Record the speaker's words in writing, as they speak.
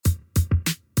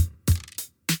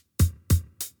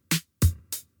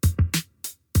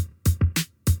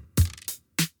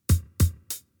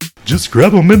Just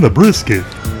grab them in the brisket.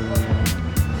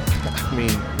 I mean,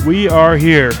 We are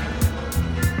here.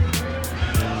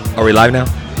 Are we live now?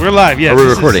 We're live, yes. Are we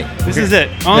recording? This is it.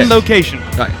 On Yes. location.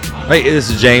 All right. Hey, this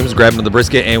is James grabbing the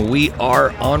brisket, and we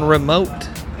are on remote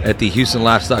at the Houston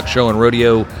Livestock Show and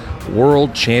Rodeo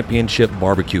World Championship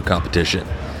Barbecue Competition.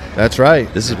 that's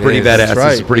right. This is pretty It badass. That's right.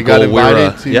 This is pretty we got cool. We're,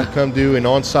 invited to yeah. come do an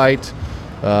on-site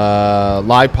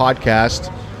live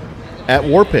podcast at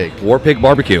War Pig. War Pig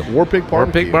Barbecue. War Pig Barbecue. War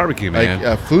Pig Barbecue, man. Like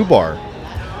a food bar.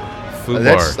 Food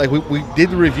That's bar. like we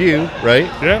did the review, right?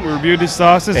 Yeah, we reviewed his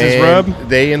sauces, his And rub.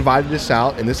 they invited us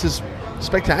out, and this is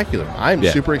spectacular. I'm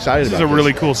Yeah. super excited This is about a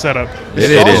really cool setup. This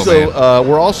It is. also,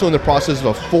 we're also in the process of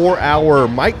a 4-hour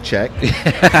mic check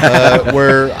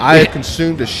where I have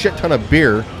consumed a shit ton of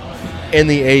beer in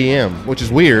the AM, which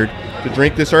is weird to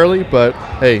drink this early, but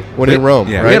hey, when in Rome,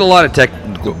 yeah. right? We had a lot of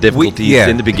technical difficulties yeah.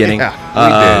 in the beginning.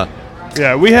 Yeah,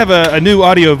 Yeah, we have a new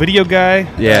audio video guy.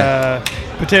 Yeah.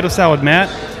 Potato Salad Matt.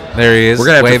 There he is. We're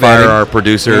going to have to Wave fire at him. our He's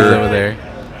producer. over there.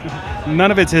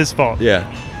 None of it's his fault. Yeah.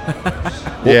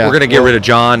 Yeah. We're going to get rid of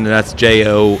John, and that's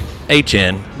John.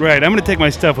 Right, I'm going to take my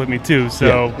stuff with me too,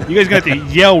 so you guys got to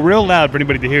yell real loud for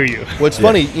anybody to hear you. What's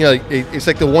funny, you know, it's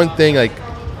like the one thing, like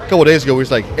a couple of days ago, we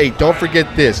was like, hey, don't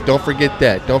forget this, don't forget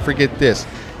that, don't forget this.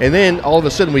 And then all of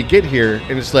a sudden we get here,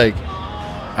 and it's like,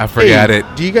 I forgot hey, it.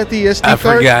 do you got the SD I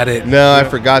card? forgot it. No, I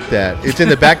forgot that. It's in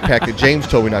the backpack that James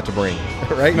told me not to bring,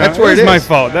 right? No, That's where it it's is. my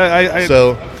fault. I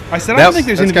So, said, I That don't was- think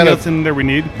there's that's anything kind of- else in there we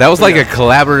need. That was like a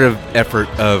collaborative effort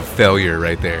of failure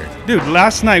right there. Dude,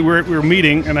 last night we were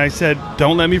meeting, and I said,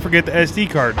 don't let me forget the SD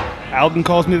card. Alden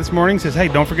calls me this morning, says, hey,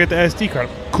 don't forget the SD card.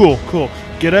 Cool.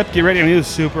 Get up, get ready. I mean, it was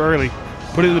super early.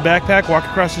 Put it in the backpack, walk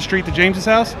across the street to James's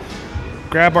house,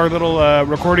 grab our little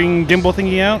recording gimbal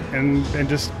thingy out, and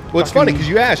just... well, it's fucking- funny because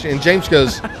you asked, and James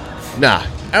goes, nah,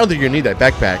 I don't think you're going to need that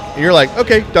backpack. And you're like,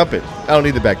 okay, dump it. I don't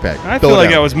need the backpack. I Throw feel it like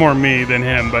out. that was more me than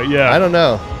him, but yeah. I don't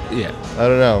know. Yeah. I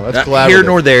don't know. That's Here collaborative.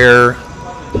 nor there.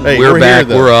 Hey, we're back.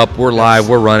 here, though. We're up. We're live.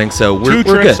 We're running. So we're Two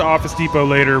trips good. to Office Depot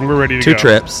later, and we're ready to Two go.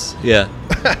 trips. Yeah.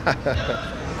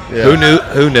 Yeah.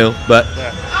 Who knew? But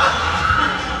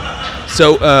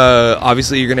so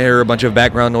obviously you're gonna hear a bunch of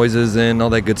background noises and all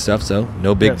that good stuff. So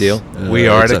no big Yes. deal. We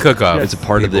are it's at a cook-off. It's a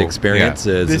part of the People. experience.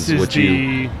 Yeah. This is what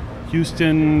the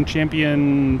Houston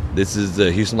champion. This is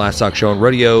the Houston Livestock Show and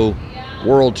Rodeo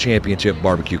World Championship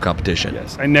Barbecue Competition.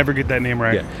 Yes, I never get that name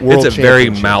right. Yeah. World It's a very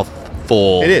Championship.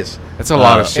 mouthful. It is. That's a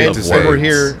lot of shit And, to and say.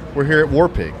 we're here at War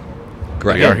Pig.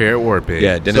 Correct. We are here at War Pig.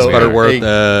 Yeah, Dennis So, Butterworth.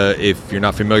 hey- If you're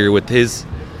not familiar with his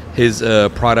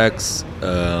products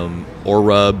or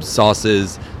rubs,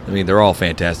 sauces, I mean, they're all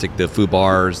fantastic. The food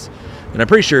bars, and I'm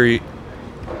pretty sure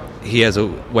he has a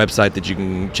website that you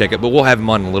can check out. But we'll have him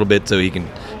on in a little bit so he can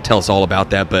tell us all about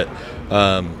that. But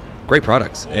great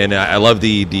products, and I love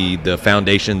the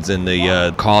foundations and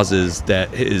the causes that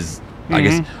his. I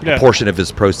guess yeah. a portion of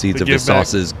his proceeds The of his give back.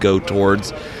 sauces go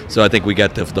towards. So I think we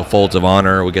got the Folds of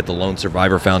Honor, we get the Lone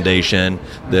Survivor Foundation,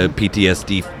 the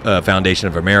PTSD Foundation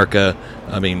of America.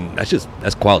 I mean,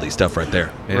 that's quality stuff right there.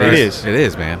 It is. It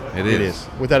is, man. It It is,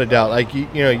 without a doubt. Like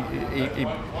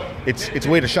it's a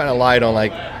way to shine a light on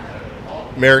like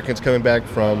Americans coming back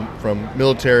from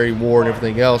military, war, and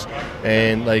everything else,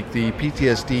 and like the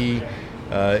PTSD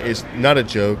is not a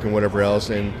joke and whatever else,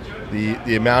 and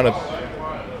the amount of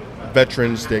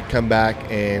veterans that come back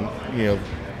and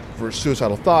for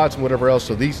suicidal thoughts and whatever else.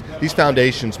 So these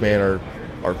foundations, man,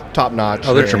 are top notch.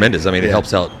 Oh, they're tremendous. I mean, it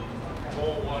helps out.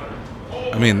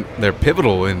 I mean, they're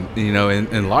pivotal in in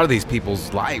a lot of these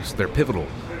people's lives. They're pivotal.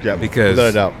 Yeah, because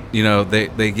without a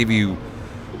doubt. They give you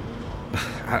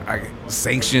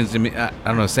sanctions. I mean, I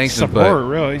don't know sanctions, Support, but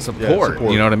really. support.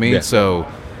 support. You know what I mean? Yeah. So,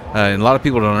 and a lot of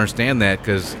people don't understand that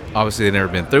because obviously they've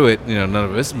never been through it. None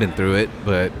of us have been through it,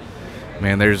 but.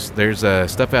 Man, there's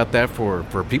stuff out there for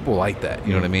people like that.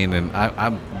 You know what I mean? And I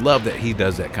love that he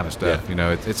does that kind of stuff.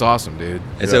 Yeah. It's awesome, dude.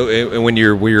 And so when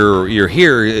you're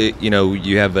here,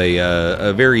 you have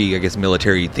a very, I guess,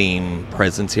 military theme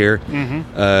presence here.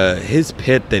 Mm-hmm. His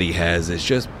pit that he has is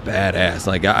just badass.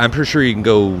 Like I'm pretty sure you can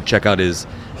go check out his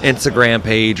Instagram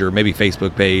page or maybe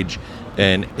Facebook page,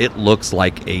 and it looks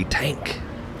like a tank.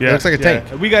 Yeah, It looks like a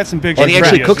tank. We got some pictures. And he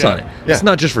actually Yes, cooks yeah. on it. Yeah. It's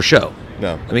not just for show.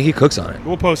 No. I mean, he cooks on it.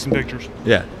 We'll post some pictures.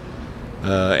 Yeah.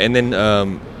 And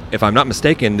then, if I'm not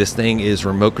mistaken, this thing is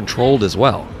remote controlled as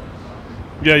well.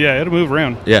 Yeah, it'll move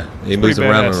around. Yeah, he moves pretty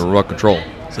around badass. on remote control.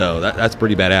 So that's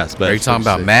pretty badass. But Are you talking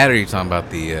about sick. Matt or are you talking about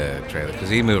the trailer? Because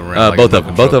he moving around. like both a of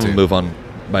them. control Both of them too. move on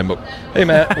by. Hey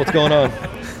Matt, what's going on?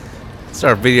 It's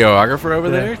our videographer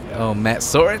over Yeah. there. Oh, Matt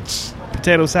Sorich.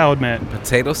 Potato salad, Matt.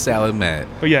 Potato salad Matt.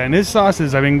 But yeah, and his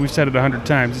sauces, I mean, we've said it 100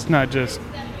 times. It's not just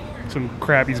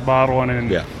crap he's bottling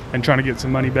Yeah. and trying to get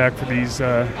some money back for these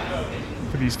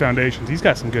foundations. He's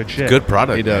got some good shit. Good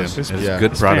product. He does. man. It's Yeah.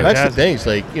 good It's product. That's the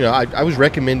fantastic. thing. It's like, I was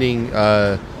recommending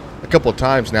a couple of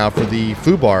times now for the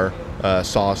FUBAR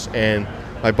sauce, and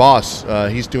my boss,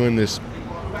 he's doing this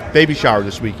baby shower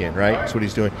this weekend, right? That's what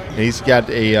he's doing. And he's got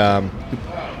he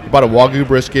bought a Wagyu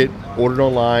brisket, ordered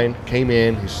online, came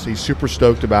in. He's super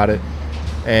stoked about it.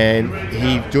 And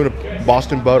he's doing a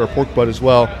Boston butt or pork butt as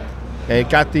well, and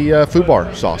got the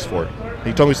FUBAR sauce for it.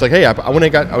 He told me, he's like, hey, I went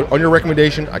and got, on your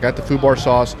recommendation, I got the FUBAR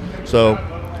sauce, so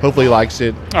hopefully he likes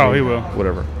it. Oh, he will.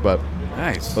 Whatever. But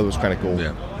Nice. it was kind of cool.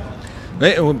 Yeah.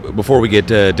 Hey, before we get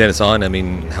Dennis on, I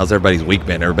mean, how's everybody's week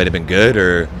been? Everybody been good?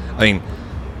 Or, I mean,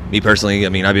 me personally, I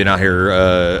mean, I've been out here,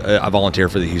 I volunteer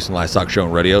for the Houston Livestock Show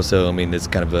and Rodeo, so, I mean, it's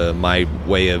kind of my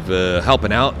way of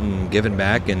helping out and giving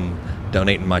back and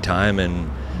donating my time and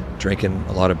drinking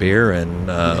a lot of beer and...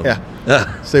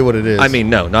 Say what it is. I mean,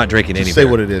 no, not drinking any Just say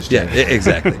beer. what it is, Yeah, James.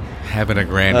 exactly. Having a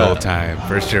grand old time,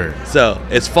 for sure. So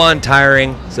it's fun,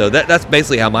 tiring. So that's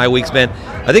basically how my week's been.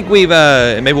 I think we've,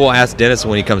 and maybe we'll ask Dennis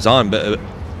when he comes on, but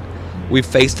we've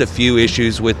faced a few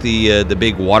issues with the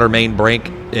big water main break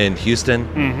in Houston.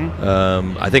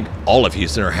 Mm-hmm. I think all of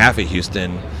Houston or half of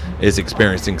Houston is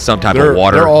experiencing some type of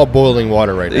water. They're all boiling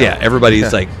water right now. Yeah,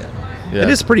 everybody's like, Yeah. it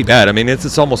is pretty bad. I mean,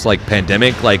 it's almost like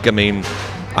pandemic. Like, I mean,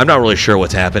 I'm not really sure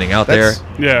what's happening out That's, there.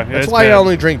 Yeah, that's it's why bad. I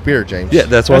only drink beer, James. Yeah,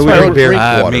 that's why we why drink beer. drink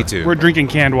water. Me too. We're drinking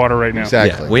canned water right now.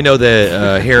 Exactly. Yeah, we know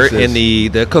that here This is-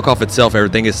 in the cook-off itself,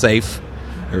 everything is safe,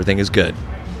 everything is good.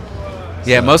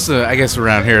 Yeah, most of I guess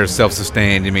around here is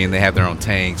self-sustained. I mean, they have their own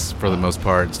tanks for the most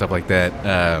part and stuff like that.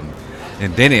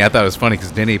 And Denny, I thought it was funny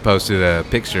because Denny posted a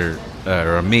picture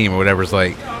or a meme or whatever. It's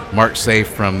like marked safe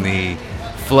from the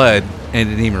flood and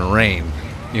it didn't even rain.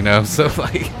 You know, so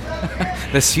like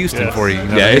that's Houston Yes. for you. You know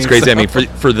what Yeah, I it's mean? crazy. So- I mean,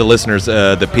 for the listeners,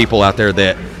 the people out there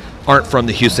that aren't from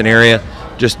the Houston area,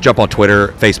 just jump on Twitter,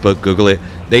 Facebook, Google it.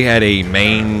 They had a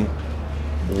main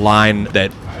line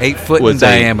that 8 foot in was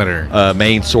diameter. a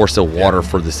main source of water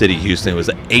for the city of Houston. It was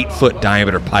an 8-foot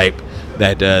diameter pipe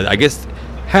that I guess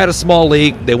had a small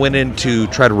leak. They went in to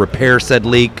try to repair said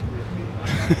leak.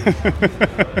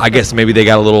 I guess maybe they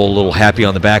got a little happy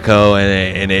on the backhoe,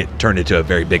 and it turned into a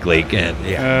very big leak. And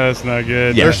yeah, That's not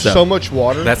good. Yeah. There's so- so much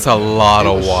water. That's a lot It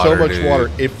of was water. So much dude.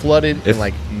 water. It flooded If- in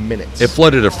like minutes. it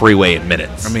flooded a freeway in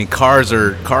minutes. I mean, cars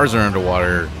are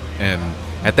underwater, and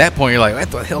at that point, you're like,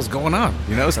 "What the hell's going on?"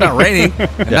 You know, it's not raining,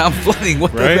 and now I'm flooding.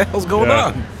 What Right? the hell's going Yeah.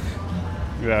 on?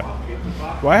 Yeah.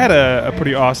 Well, I had a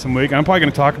pretty awesome week. I'm probably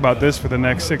going to talk about this for the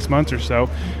next 6 months or so,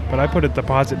 but I put a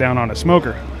deposit down on a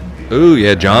smoker. Ooh,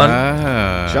 yeah, John.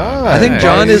 John. I think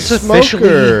John He's is a officially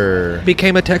smoker.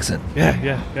 became a Texan.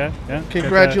 Yeah.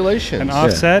 Congratulations. An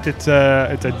offset. It's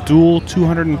a dual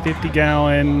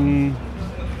 250-gallon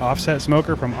offset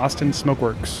smoker from Austin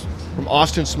Smokeworks. From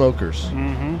Austin Smokers.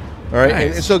 Mm-hmm. All right,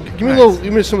 Nice. and so give me Nice.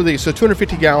 give me some of these. So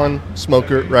 250-gallon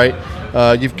smoker, right?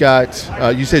 You've got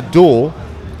you said dual,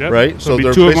 Yep. right? So,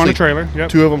 they're two of them on a basically trailer. Yep.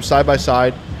 two of them side by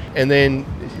side, and then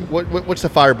what's the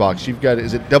firebox? You've got,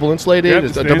 is it double insulated? Yep,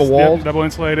 Is it it's double walled? Yep, double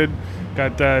insulated.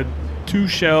 Got 2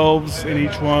 shelves in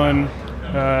each one.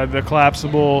 The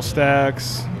collapsible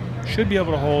stacks should be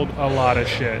able to hold a lot of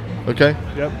shit. Okay,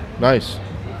 Yep. nice,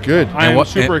 good. I am what-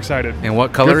 super and- excited. And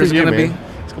what color for is it you, going to man.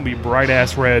 It's gonna be bright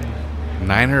ass red. be?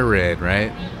 Niner red,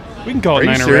 right? We can call Are it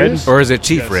you Niner serious? red. Or is it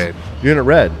Chief Yes. red? Unit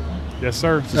red. Yes,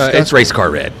 sir. It's race car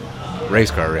red.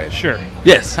 Race car red. Sure.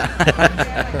 Yes.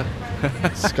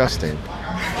 Disgusting.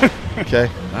 Okay,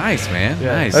 Nice, man.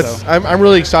 Yeah. Nice. that's I'm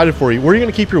really excited for you. Where are you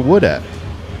going to keep your wood at?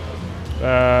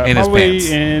 In his probably pants.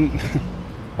 in.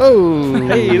 Oh,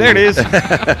 Hey, there it is.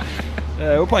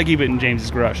 We'll probably keep it in James's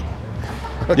garage.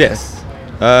 Yes.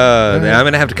 Then I'm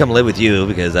gonna have to come live with you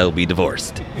because I will be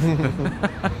divorced.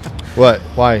 What?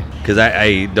 Why? Because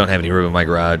I don't have any room in my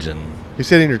garage, and You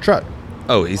said in your truck.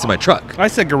 oh, he's in my truck. I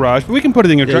said garage, but we can put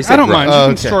it in your Yeah, you truck. said I don't garage. mind. Oh, You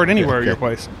can okay. store it anywhere Okay. at your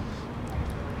place.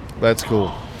 That's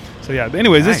cool. So yeah.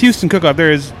 Anyways, Nice. this Houston Cook-Off,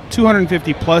 there is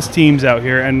 250 plus teams out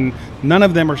here, and none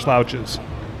of them are slouches.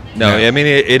 No, Yeah. I mean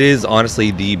it is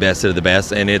honestly the best of the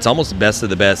best, and it's almost the best of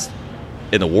the best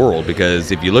in the world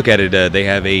because if you look at it, they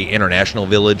have a international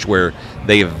village where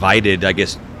they invited, I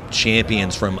guess,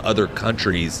 champions from other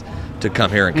countries to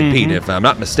come here and compete. Mm-hmm. If I'm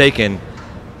not mistaken,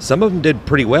 some of them did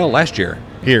pretty well last year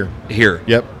Here. here.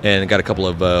 Yep. And got a couple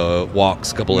of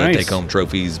walks, a couple Nice. of take-home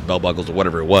trophies, belt buckles, or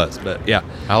whatever it was. But yeah,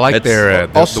 I like It's- their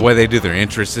also- the way they do their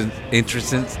entrances.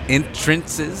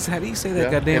 How do you say that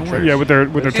Yeah, goddamn entrance. word? Yeah, with their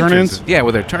turn-ins. Entrances. Yeah,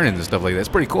 with their turn-ins and stuff like that. It's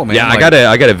pretty cool, man. Yeah, Like,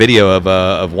 I got a video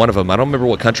of one of them. I don't remember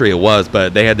what country it was,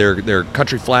 but they had their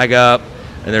country flag up,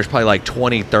 and there's probably like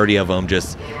 20, 30 of them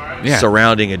just Yeah.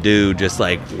 surrounding a dude just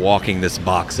like walking this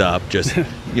box up, just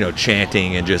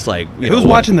chanting and just like Who's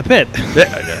watching the pit?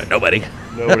 Nobody.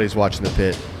 Nobody's watching the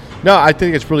pit. No, I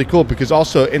think it's really cool because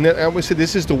also, and I would say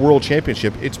this is the World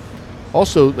Championship. It's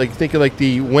also like think of like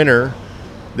the winner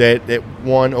that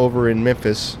won over in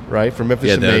Memphis, right? From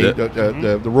Memphis and Maine,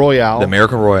 the Royale, the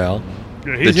American Royale.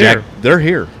 Yeah, he's here. They're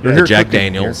here. They're here. Jack cooking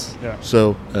Daniels. here.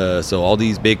 Yeah. So all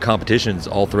these big competitions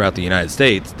all throughout the United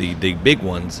States, the big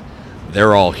ones,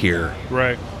 they're all here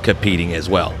Right. competing as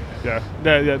well. Yeah.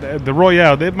 The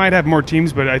Royale, they might have more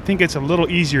teams, but I think it's a little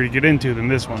easier to get into than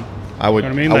this one. I would, You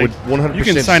know what I mean? I would Like, 100% You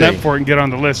can sign up say for it and get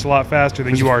on the list a lot faster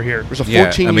than you are here. There's a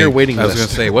 14-year waiting list. I was going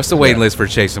to say, what's the waiting list for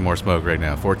Chasing More Smoke right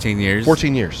now? 14 years?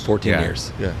 14 years. 14 Yeah.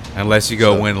 years. Yeah. Unless you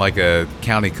go So- win like a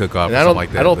county cook-off And or I something don't,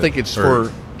 like that. I don't but- think it's or-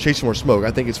 for Chasing More Smoke.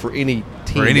 I think it's for any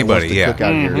team anybody, that wants to yeah. cook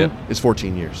out here. Yep. It's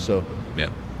 14 years. So Yeah.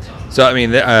 So I mean,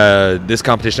 this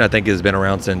competition I think has been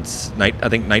around since I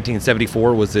think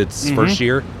 1974 was its first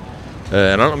year.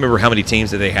 And I don't remember how many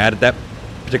teams that they had at that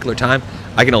particular time.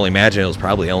 I can only imagine it was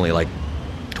probably only like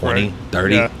 20, Right.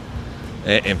 30. Yeah.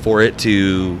 And for it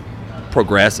to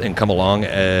progress and come along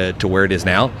to where it is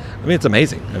now, I mean, it's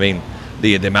amazing. I mean,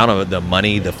 the amount of the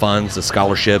money, the funds, the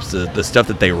scholarships, the stuff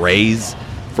that they raise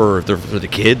for the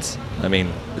kids. I mean,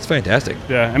 it's fantastic.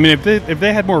 Yeah. I mean, if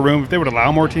they had more room, if they would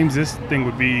allow more teams, this thing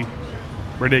would be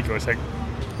ridiculous. Like,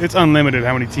 it's unlimited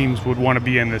how many teams would want to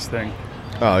be in this thing.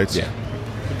 oh, it's Yeah.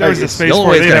 If there was a It's space The only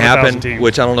for way it, it's they'd going to have 1,000 happen, teams.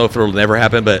 which I don't know if it'll never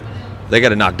happen, but they got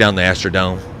to knock down the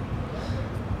Astrodome,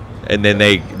 and then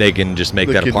they can just make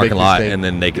They that a could parking make this lot, thing- and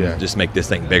then they can yeah. just make this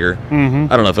thing bigger.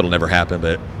 Mhm. I don't know if it'll never happen,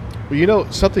 but Well, you know,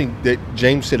 something that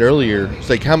James said earlier, it's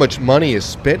like how much money is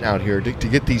spent out here to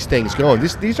get these things going.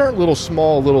 These aren't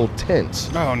little tents.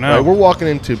 Oh, no. Right? We're walking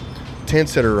into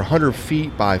tents that are 100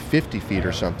 feet by 50 feet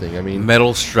or something. I mean,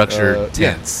 metal structured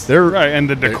yeah, tents. they're Right, and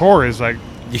the decor is like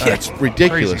it's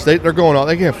ridiculous. crazy. They're going on.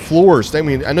 They can have floors. I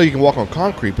mean, I know you can walk on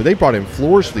concrete, but they brought in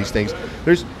floors for these things.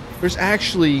 There's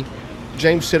actually,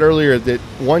 James said earlier that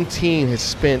one team has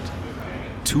spent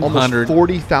almost $200.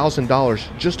 $40,000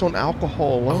 just on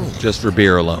alcohol alone. just for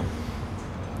beer alone.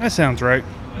 that sounds right.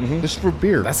 Just for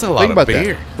beer. That's a lot Think of about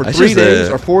beer. That. For That's 3 just days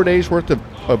a- or 4 days worth of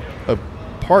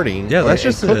partying. Yeah, that's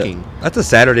and just cooking. that's a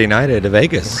Saturday night at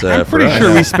Vegas. I'm for pretty us.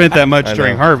 sure we spent that much I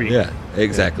during know. Harvey. Yeah,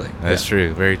 exactly. That's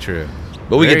true. Very true.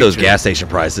 But we Very get those true. gas station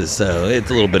prices, so it's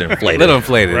a little bit A inflated. little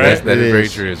inflated. Right. That It is very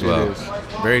is. true as It well. is.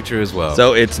 Very true as well.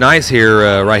 So it's nice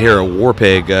here, right here at War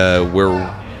Pig.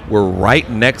 We're right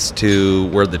next to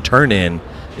where the turn-in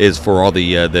is for all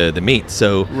the meat.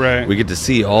 So Right. we get to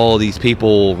see all these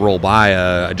people roll by.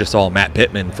 I just saw Matt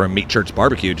Pittman from Meat Church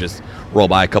Barbecue just roll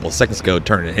by a couple of seconds ago,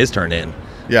 turning his turn in.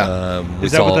 Yeah. We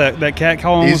Is that saw- what that cat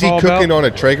calling Is was he all cooking about? on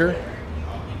a Traeger?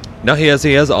 No, he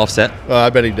has offset. I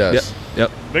bet he does. Yep.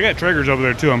 Yep. They got Traegers over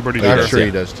there too. I'm pretty I'm sure. sure yeah.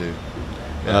 he does too.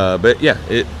 But yeah,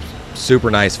 super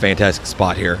nice, fantastic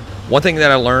spot here. One thing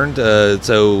that I learned,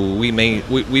 so we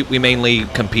mainly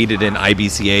competed in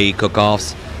IBCA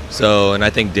cook-offs. So, and I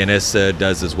think Dennis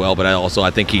does as well, but I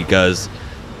think he does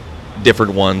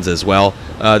different ones as well.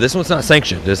 This one's not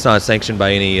sanctioned. It's not sanctioned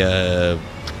by any.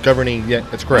 Governing, yeah,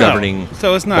 that's correct. Governing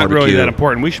So it's not really barbecue. that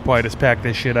important. We should probably just pack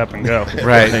this shit up and go.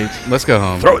 right. Let's go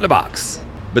home. Throw it in the box.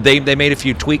 But they made a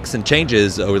few tweaks and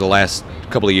changes over the last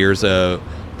couple of years.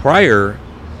 Prior,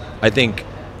 I think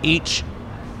each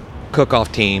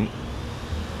cook-off team,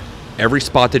 every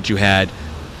spot that you had,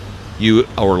 you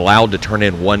are allowed to turn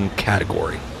in one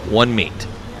category, one meat.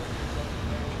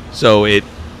 So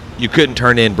you couldn't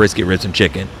turn in brisket, ribs, and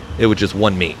chicken. It was just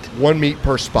one meat. One meat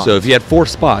per spot. So if you had 4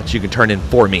 spots, you can turn in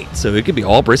 4 meats. So it could be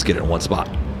all brisket in one spot.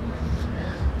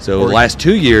 So Or- the last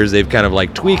 2 years, they've kind of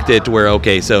like tweaked it to where,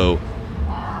 okay, so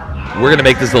we're going to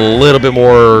make this a little bit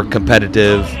more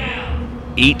competitive.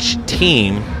 Each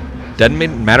team,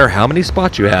 doesn't matter how many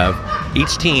spots you have,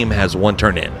 each team has one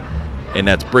turn in. And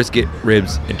that's brisket,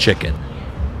 ribs, and chicken.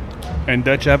 And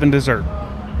Dutch oven dessert.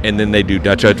 And then they do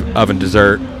Dutch oven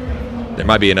dessert. There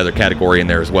might be another category in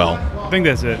there as well. I think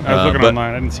that's it. I was looking but-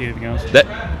 online. I didn't see anything else. That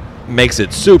makes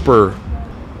it super,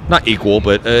 not equal,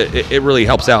 but it really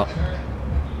helps out.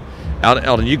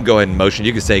 Alden, you can go ahead and motion.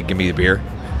 You can say, give me the beer.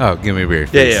 Oh, give me a beer. Yeah,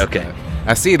 please. yeah, okay.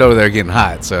 I see it over there getting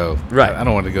hot, so Right. I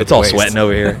don't want to go. It's to all waste. sweating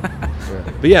over here.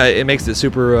 But yeah, it makes it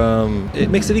super, it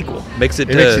makes it equal. it makes it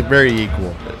very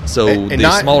equal. so and the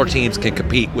not- smaller teams can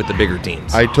compete with the bigger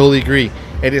teams. I totally agree.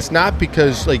 And it's not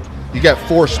because like you got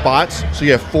 4 spots, so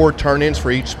you have 4 turn-ins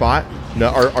for each spot. No,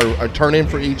 or a turn-in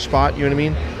for each spot. You know what I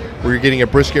mean? Where you're getting a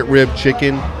brisket, rib,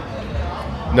 chicken.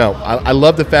 No, I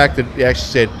love the fact that they actually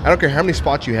said, I don't care how many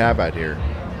spots you have out here.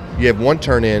 You have one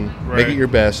turn-in. Make Right. it your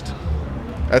best.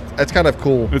 That's kind of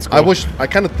cool. It's cool. I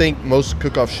kind of think most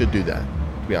cook-offs should do that,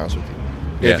 to be honest with you.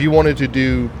 Yeah. If you wanted to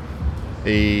do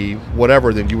a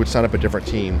whatever, then you would sign up a different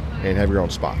team and have your own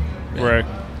spot. Right.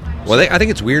 Well, I think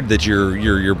it's weird that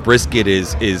your brisket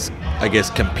is I guess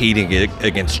competing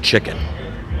against chicken.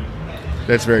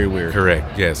 That's very weird.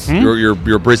 Correct. Yes. Your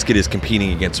brisket is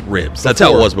competing against ribs. That's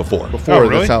how it was before. Before, Oh,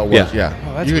 really? that's how it was. Yeah. Yeah.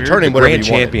 Oh, that's you could weird. turn in The whatever grand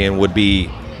you wanted. champion would be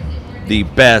the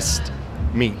best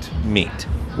Meat. meat,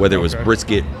 whether it was Okay.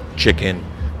 brisket, chicken.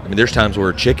 I mean, there's times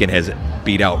where chicken has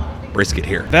beat out brisket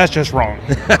here. That's just wrong.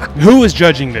 Who is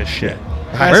judging this shit?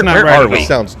 That's Where- not where right are at we? all. That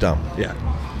sounds dumb. Yeah.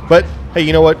 But hey,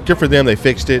 you know what? Good for them. They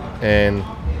fixed it, and it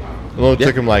only Yeah.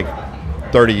 took them like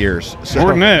 30 years. So,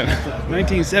 More than that.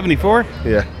 1974?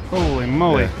 Yeah. Holy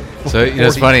moly. So you know,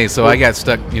 it's 40. funny. So I got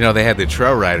stuck. You know, they had the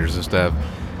trail riders and stuff.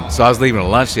 So I was leaving a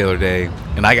lunch the other day,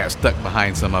 and I got stuck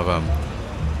behind some of them.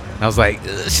 I was like,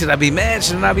 should I be mad?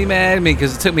 Should I not be mad? I mean,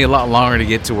 because it took me a lot longer to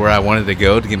get to where I wanted to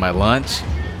go to get my lunch.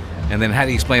 And then how do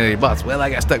you explain to your boss? Well, I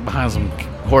got stuck behind some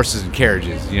horses and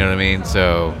carriages. You know what I mean?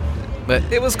 So, but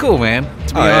it was cool, man.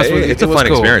 To be honest with you, it's a it was fun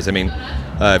cool. experience. I mean,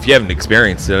 if you haven't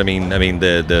experienced it, I mean,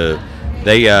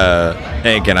 they and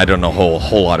again, I don't know a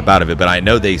whole lot about it, but I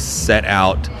know they set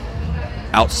out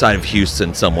outside of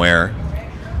Houston somewhere,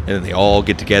 and then they all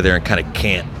get together and kind of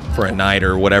camp for a night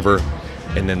or whatever,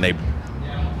 and then they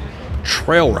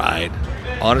trail ride,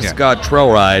 honest to Yeah. God,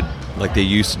 trail ride like they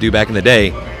used to do back in the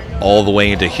day, all the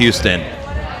way into Houston.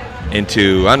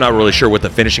 I'm not really sure what the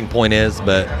finishing point is,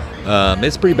 but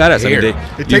it's pretty badass. Here. I mean,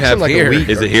 It you takes have them like here. a week.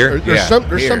 Is it here? There's Yeah,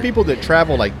 some here. people that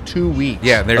travel like 2 weeks.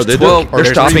 Yeah, there's Oh, they're 12. they're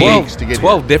There's stopping 12, weeks to get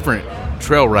 12 different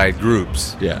trail ride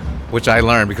groups. Yeah. Which I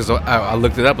learned because I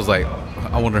looked it up. I was like,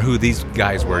 I wonder who these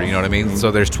guys were. You know what I mean? Mm-hmm.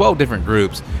 So there's 12 different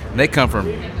groups, and they come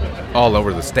from all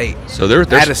over the state. So they're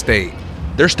Out of state.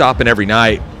 they're stopping every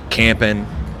night, camping,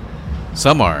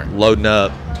 Some are. loading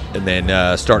up, and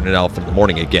then starting it out for the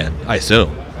morning again. I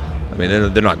assume. I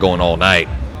mean, they're not going all night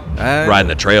riding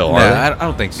the trail, No, are they? I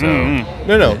don't think so.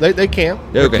 No, they camp.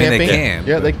 Yeah, okay. They're They camping. can.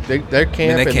 Yeah, they're camp.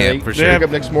 they and camp, for they sure. wake up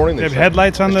next morning. They have start-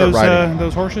 headlights on they start those riding.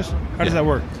 those horses? How does that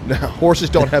work? No, horses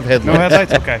don't have headlights. No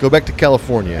headlights? Okay. Go back to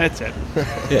California. That's it.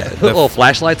 Yeah, little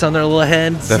flashlights on their little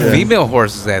heads. The female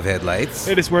horses have headlights.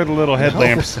 They just wear the little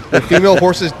headlamps. The female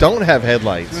horses don't have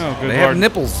headlights. Oh, good They lord. have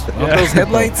nipples. Aren't those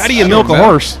headlights? How do you I milk don't a know.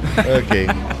 horse? Okay,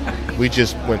 we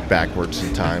just went backwards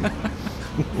in time.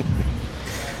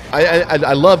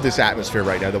 I love this atmosphere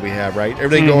right now that we have, right?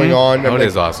 Everything going on. Oh, it Like,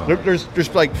 is awesome.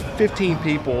 There's like 15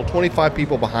 people, 25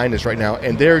 people behind us right now,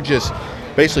 and they're just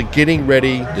basically getting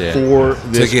ready Yeah. for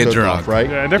this get cook-off, drunk. right?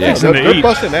 Yeah, they're Yeah. fixing to They're eat.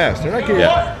 busting ass. They're not getting.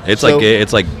 Yeah, it's So-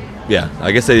 like yeah.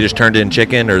 I guess they just turned in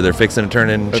chicken, or they're fixing to turn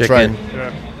in That's chicken. right. Yeah.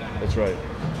 That's right.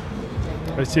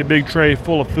 I see a big tray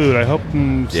full of food. I hope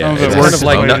some Yeah, of it it's works kind of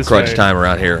like its way nut this crunch way. time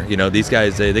around here. You know, these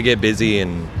guys they get busy,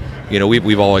 and you know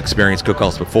we've all experienced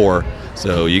cook-offs before.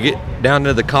 So you get down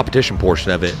to the competition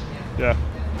portion of it, Yeah.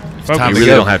 time you to really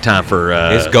go. don't have time for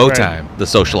It's go Right. time. the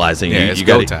socializing. Yeah, you, it's you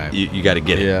go gotta, time. You got to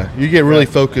get it. Yeah, you get really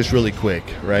focused really quick,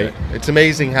 right? It's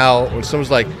amazing how when someone's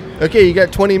like, "Okay, you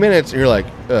got 20 minutes," and you're like,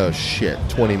 "Oh shit,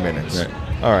 20 minutes." Right.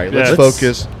 All right, Yeah, let's let's-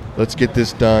 focus. Let's get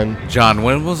this done. John,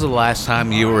 when was the last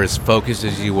time you were as focused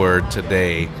as you were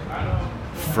today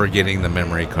for getting the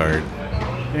memory card?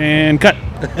 And cut.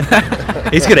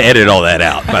 He's gonna edit all that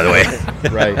out, by the way.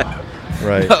 Right,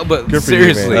 right. No, but Good for you,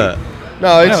 man. seriously. No, it's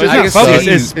No, just it's I not can focused.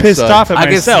 see- It's it pissed sucks. off at I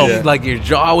can myself. see like your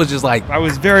jaw was just like, I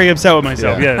was very upset with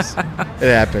myself, Yeah. yes. It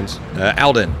happens.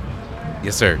 Alden,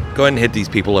 yes, sir. go ahead and hit these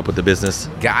people up with the business.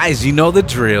 Guys, you know the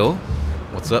drill.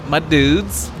 What's up, my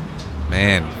dudes?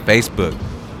 Man, Facebook,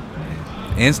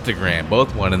 Instagram,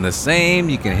 both one and the same.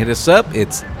 You can hit us up.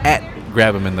 It's at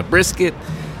Grab 'em in the Brisket.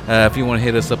 If you want to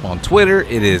hit us up on Twitter,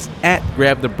 it is at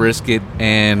Grab the Brisket.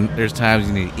 And there's times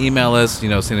you need to email us. You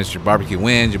know, send us your barbecue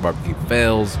wins, your barbecue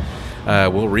fails.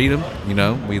 We'll read them. You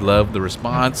know, we love the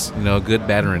response. You know, good,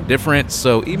 bad, or indifferent.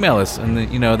 So email us, and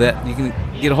then, you know that you can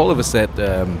get a hold of us at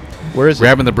Where is it?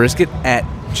 grabbingthebrisket at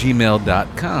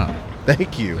gmail.com.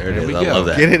 Thank you. There it There is. we I go. love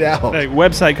that. Get it out. Hey,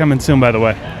 website coming soon, by the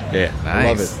way. Yeah. I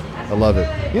love Nice. it. I love it.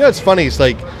 You know, it's funny. It's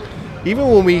like even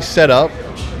when we set up,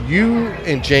 you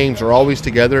and James are always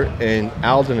together, and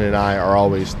Alden and I are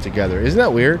always together. Isn't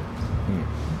that weird?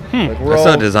 Like we're That's all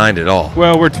not designed at all.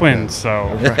 Well, we're twins, so.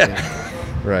 right.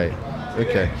 Right.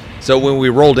 Okay. So when we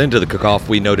rolled into the cook-off,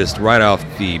 we noticed right off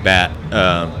the bat,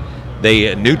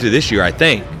 they new to this year, I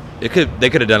think. They could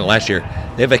have done it last year.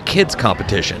 They have a kids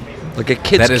competition, like a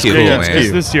kids That is cube. cool, Yeah, man.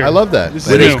 it's this year. I love that. This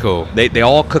That is is new. cool. They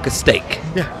all cook a steak.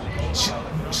 Yeah.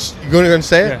 You're going to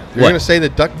say it? Yeah. You're What? going to say the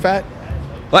duck fat?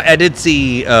 Well, I did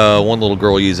see one little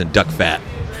girl using duck fat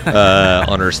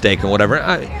on her steak and whatever.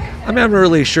 I'm not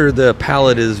really sure the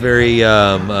palate is very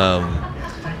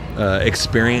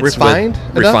experienced, Refined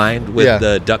enough? refined with Yeah.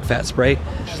 the duck fat spray.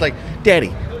 She's like,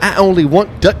 Daddy, I only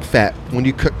want duck fat when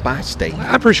you cook my steak.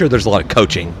 I'm pretty sure there's a lot of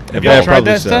coaching Have involved. y'all tried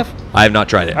probably that so. stuff? I have not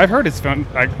tried it. I've heard it's fun,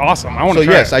 like awesome. I want So to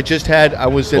try yes, it. I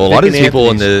was at Well, a lot of Vic these people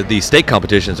in Anthony's. the steak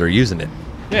competitions are using it.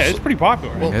 Yeah, it's pretty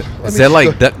popular. Well, Is let me that like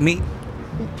just go- duck meat?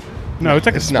 no, it's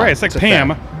like it's a spray. not. It's like It's a Pam.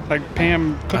 fat. Like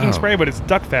Pam cooking Oh. spray, but it's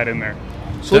duck fat in there.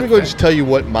 So let me go and just tell you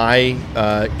what my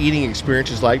eating experience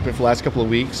is like for the last couple of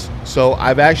weeks. So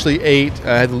I've actually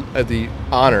had the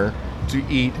honor to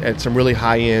eat at some really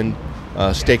high-end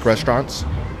steak restaurants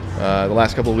the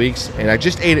last couple of weeks, and I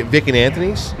just ate at Vic and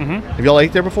Anthony's. Have y'all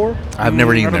ate there before? I've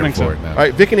never I eaten don't there think so. before. No. All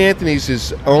right, Vic and Anthony's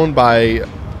is owned by,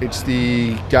 it's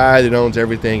the guy that owns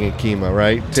everything in Kemah,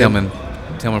 right? Tillman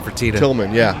Fertitta.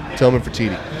 Tillman, yeah, Tillman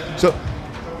Fertitta. So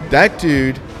that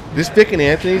dude, this Vic and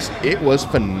Anthony's, it was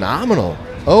phenomenal.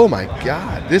 Oh my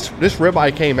God, this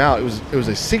ribeye came out. It was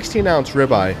a 16-ounce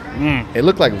ribeye. It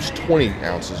looked like it was 20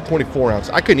 ounces, 24 ounces.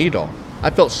 I couldn't eat it all. I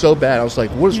felt so bad. I was like,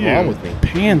 what is wrong with me?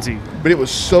 Pansy. But it was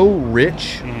so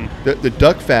rich. The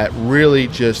duck fat really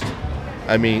just,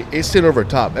 I mean, it's sitting over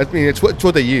top. I mean, it's what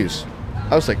they use.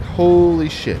 I was like, holy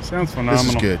shit. Sounds This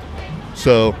phenomenal. is good.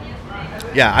 So,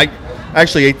 yeah, I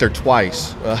actually ate there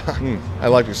twice. I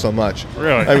liked it so much.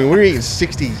 Really? I mean, we were eating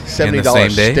 $60, $70 same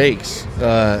day? steaks.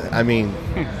 I mean,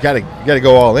 you gotta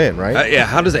go all in, right? Yeah,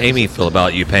 how does Amy feel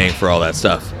about you paying for all that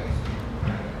stuff?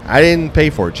 I didn't pay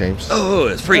for it, James. Oh,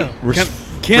 it's free. We're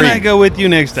Can I free. go with you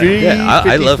next time? Free. Yeah,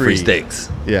 I love 50 free steaks.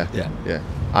 Yeah, Yeah.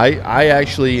 I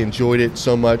actually enjoyed it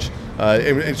so much.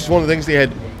 It's one of the things they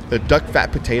had the duck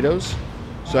fat potatoes.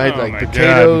 So I had Oh like my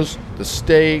potatoes, the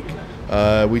steak.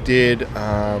 We did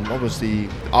what was the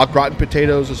au gratin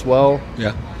potatoes as well.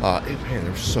 Yeah. Man, they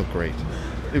were so great.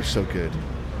 It was so good.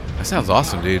 That sounds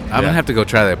awesome, dude. I'm gonna have to go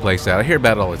try that place out. I hear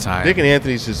about it all the time. Vic and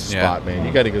Anthony's is the Yeah. spot, man.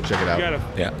 You got to go check it out. You gotta,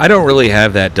 Yeah. I don't really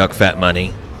have that duck fat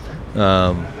money.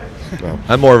 No.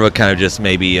 I'm more of a kind of just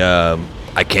maybe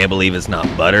I can't believe it's not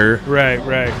butter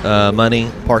right. money.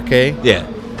 Parquet. Yeah.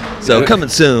 So coming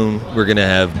soon, we're gonna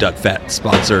have duck fat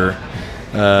sponsor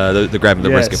the Grabbing the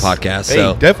Yes. Brisket podcast. Hey,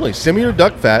 So definitely send me your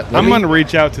duck fat. I'm going to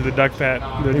reach out to the duck fat.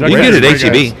 The duck you can fat get it spray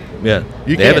at HEB. guys. Yeah.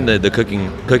 You they have can. it in the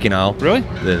cooking aisle. Really?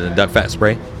 The duck fat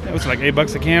spray, It was like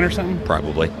 $8 a can or something.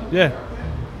 probably. Yeah.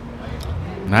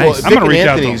 Nice. Well, I'm Vic gonna and reach out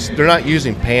to Anthony's, they're not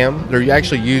using Pam. They're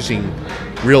actually using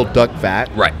real duck fat,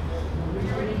 Right.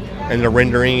 and they're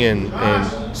rendering and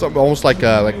something almost like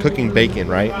cooking bacon,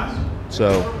 right?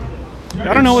 So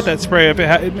I don't know what that spray. If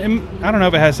I don't know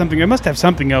if it has something. It must have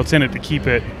something else in it to keep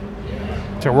it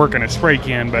to work in a spray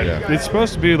can. But Yeah. it's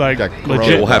supposed to be like Got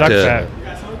legit We'll have duck to-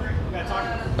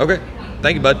 fat. Okay.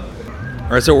 Thank you, bud.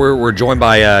 All right, so we're joined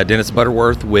by Dennis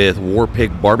Butterworth with War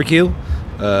Pig Barbecue.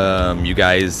 You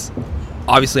guys,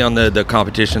 obviously on the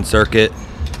competition circuit,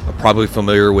 are probably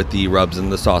familiar with the rubs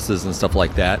and the sauces and stuff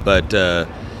like that. But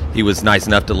he was nice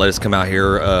enough to let us come out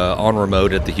here on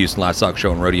remote at the Houston Livestock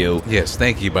Show and Rodeo Yes,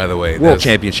 thank you. By the way, World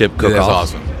Championship That's Cook-Off.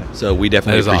 awesome. So we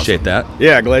definitely That is appreciate that.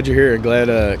 Yeah, glad you're here.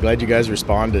 Glad you guys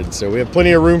responded. So we have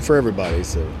plenty of room for everybody.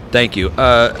 So Thank you.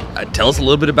 Tell us a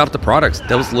little bit about the products.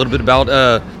 Tell us a little bit about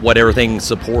what everything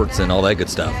supports and all that good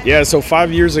stuff. yeah, so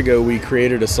 5 years ago we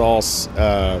created a sauce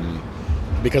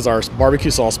because our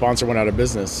barbecue sauce sponsor went out of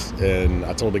business, and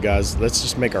I told the guys, let's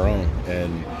just make our own.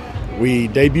 And we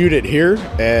debuted it here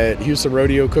at Houston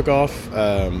Rodeo Cook-Off.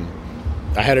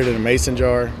 I had it in a mason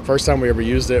jar. First time we ever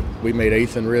used it, we made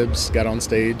eighth and ribs, got on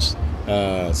stage.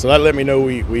 So that let me know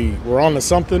we were on to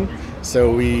something.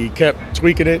 So we kept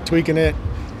tweaking it,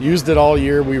 used it all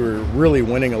year. We were really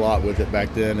winning a lot with it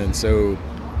back then. And so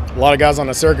a lot of guys on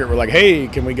the circuit were like, hey,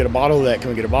 can we get a bottle of that? Can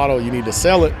we get a bottle? You need to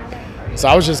sell it. So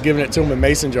I was just giving it to them in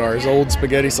mason jars, old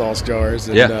spaghetti sauce jars.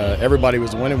 And everybody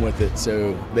was winning with it.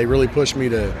 So they really pushed me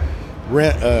to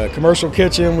rent a commercial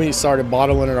kitchen. We started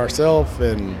bottling it ourselves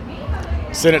and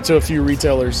sent it to a few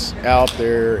retailers out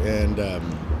there, and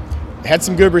had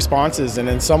some good responses. And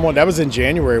then that was in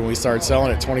January when we started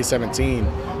selling it, 2017.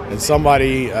 And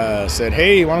somebody said,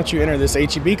 hey, why don't you enter this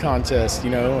HEB contest?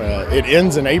 It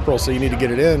ends in April, so you need to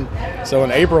get it in. So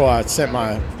in April, I sent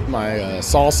my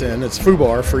sauce in. It's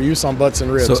FUBAR, for use on butts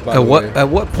and ribs, So by the way. at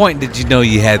what point did you know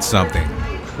you had something?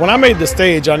 When I made the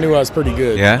stage, I knew I was pretty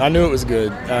good. Yeah? I knew it was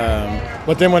good.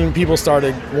 But then when people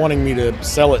started wanting me to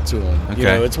sell it to them,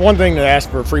 Okay. it's one thing to ask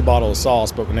for a free bottle of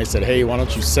sauce, but when they said, hey, why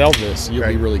don't you sell this? You'll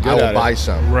be really good I will at buy it.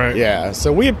 some. Right. Yeah,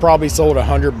 so we had probably sold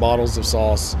 100 bottles of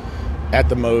sauce at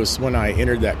the most when I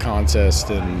entered that contest.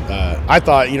 And I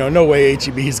thought, no way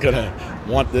HEB is going to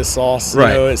want this sauce.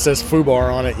 Right. It says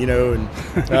FUBAR on it,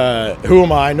 and who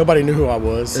am I? Nobody knew who I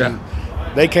was. Yeah. And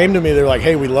they came to me. They're like,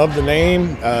 hey, we love the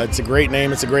name. It's a great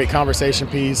name. It's a great conversation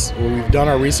piece. We've done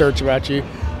our research about you,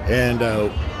 and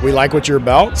we like what you're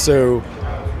about. So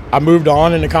I moved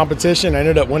on in the competition. I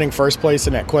ended up winning first place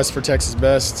in that Quest for Texas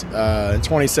Best in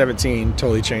 2017.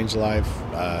 Totally changed life.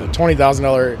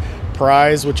 $20,000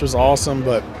 prize, which was awesome,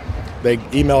 but they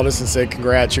emailed us and said,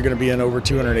 congrats, you're going to be in over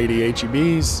 280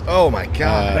 HEBs. Oh my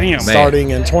God! Damn. Starting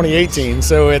in 2018.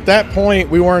 So at that point,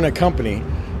 we weren't a company.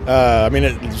 I mean,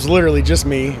 it was literally just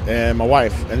me and my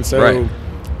wife. And so Right.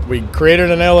 we created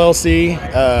an LLC,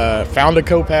 found a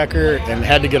co-packer, and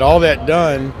had to get all that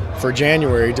done for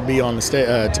January to be on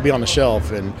the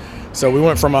shelf. And so we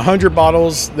went from 100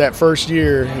 bottles that first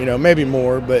year, maybe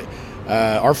more, but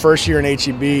our first year in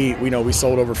HEB, we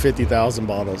sold over 50,000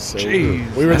 bottles. So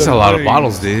Jeez. we were That's a lot of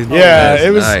bottles, dude. Yeah, Nice,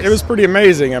 it was nice. it was pretty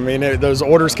amazing. I mean, those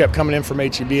orders kept coming in from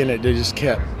HEB, and they just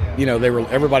kept,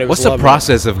 everybody was. What's the loving it.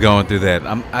 process of going through that?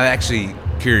 I'm actually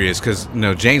curious because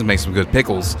James makes some good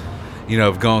pickles.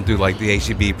 Of going through like the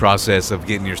HEB process of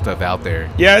getting your stuff out there.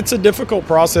 Yeah, it's a difficult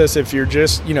process if you're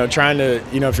just, trying to,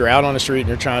 if you're out on the street and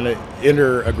you're trying to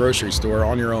enter a grocery store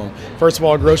on your own. First of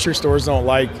all, grocery stores don't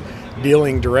like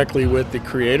dealing directly with the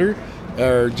creator.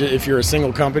 Or if you're a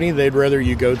single company, they'd rather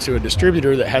you go to a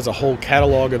distributor that has a whole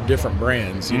catalog of different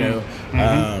brands,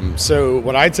 So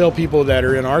what I tell people that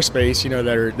are in our space,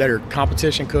 that are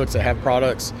competition cooks that have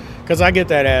products, because I get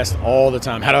that asked all the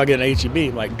time, how do I get an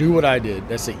HEB? Like, do what I did.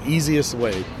 That's the easiest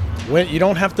way. You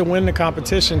don't have to win the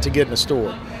competition to get in the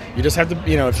store. You just have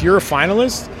to, if you're a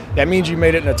finalist, that means you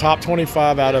made it in the top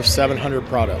 25 out of 700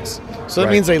 products. So that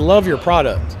Right. means they love your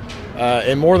product.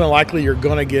 And more than likely, you're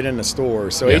going to get in the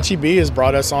store. So Yeah. HEB has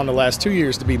brought us on the last 2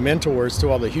 years to be mentors to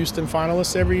all the Houston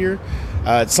finalists every year.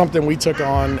 It's something we took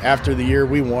on after the year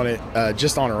we won it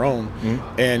just on our own.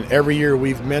 And every year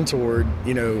we've mentored,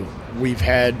 we've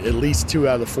had at least 2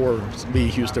 out of the 4 be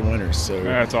Houston winners. So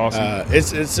That's awesome.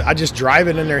 I just drive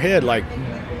it in their head like,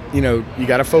 you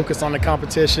got to focus on the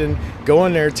competition. Go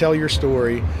in there, tell your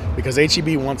story, because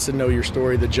HEB wants to know your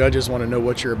story. The judges want to know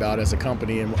what you're about as a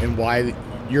company and why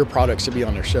your product should be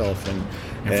on their shelf. And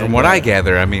from what I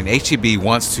gather, I mean, HEB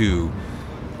wants to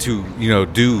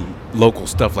do local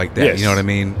stuff like that. Yes. You know what I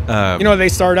mean? They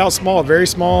started out small, very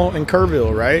small in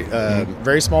Kerrville, right?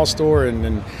 Very small store,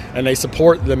 and they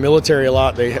support the military a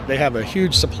lot. They have a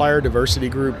huge supplier diversity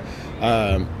group.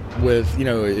 With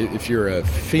if you're a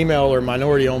female or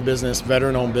minority-owned business,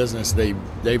 veteran-owned business, they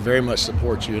very much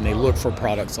support you, and they look for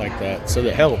products like that. So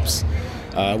that helps,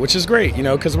 which is great,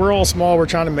 because we're all small. We're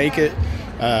trying to make it.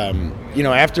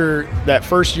 After that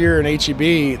first year in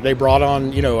HEB, they brought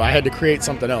on, I had to create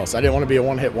something else. I didn't want to be a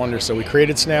one-hit wonder, so we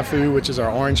created Snafu, which is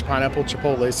our orange pineapple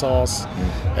chipotle sauce,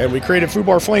 and we created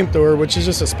Fubar Flamethrower, which is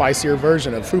just a spicier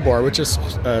version of Fubar, which is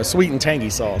sweet and tangy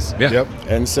sauce. Yeah. Yep.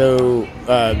 And so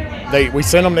we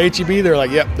sent them to HEB. They're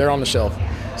like, yep, they're on the shelf.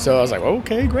 So I was like,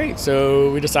 okay, great.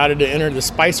 So we decided to enter the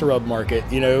spice rub market,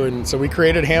 and so we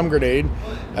created Ham Grenade,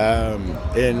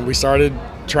 and we started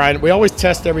trying. We always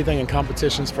test everything in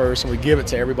competitions first, and we give it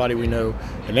to everybody we know,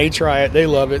 and they try it, they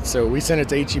love it. So we sent it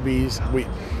to HEBs.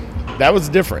 That was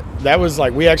different. That was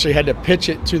like we actually had to pitch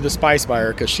it to the spice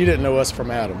buyer because she didn't know us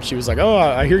from Adam. She was like, oh,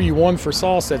 I hear you won for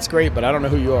sauce. That's great, but I don't know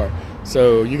who you are.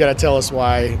 So you got to tell us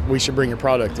why we should bring your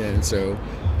product in. So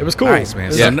it was cool. Nice, man. It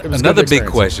was- So it was a another good big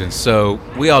experience. question. So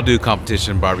we all do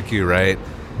competition barbecue, right?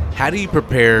 How do you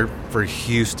prepare for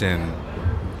Houston,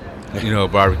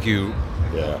 barbecue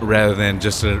Yeah. rather than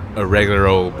just a regular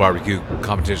old barbecue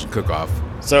competition cook-off?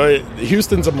 So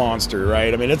Houston's a monster,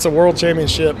 right? I mean, it's a world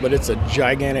championship, but it's a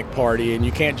gigantic party, and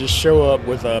you can't just show up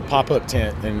with a pop-up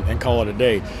tent and call it a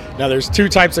day. Now, there's 2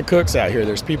 types of cooks out here.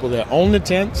 There's people that own the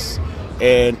tents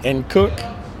and cook,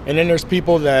 and then there's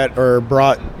people that are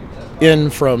brought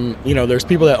in from, there's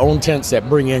people that own tents that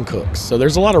bring in cooks. So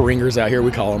there's a lot of ringers out here,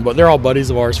 we call them, but they're all buddies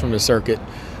of ours from the circuit.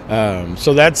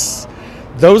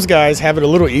 Those guys have it a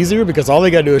little easier because all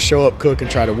they got to do is show up, cook, and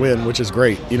try to win, which is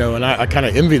great, and I kind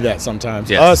of envy that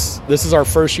sometimes. Yes. This is our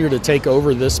first year to take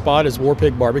over this spot as War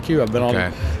Pig Barbecue. I've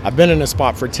been in this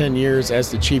spot for 10 years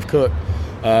as the chief cook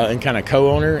and kind of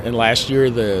co-owner, and last year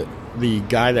the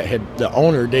guy the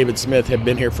owner, David Smith, had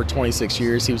been here for 26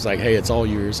 years. He was like, hey, it's all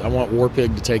yours. I want War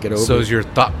Pig to take it over. So is your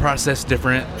thought process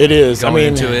different? It is. Going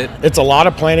into it? It's a lot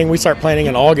of planning. We start planning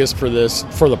in August for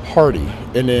the party,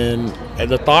 and then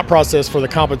the thought process for the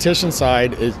competition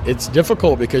side it's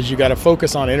difficult because you got to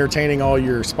focus on entertaining all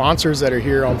your sponsors that are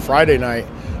here on Friday night,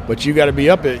 but you got to be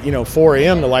up at 4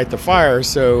 a.m. to light the fire.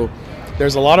 So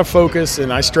there's a lot of focus,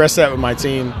 and I stress that with my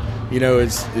team.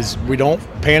 is we don't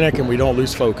panic and we don't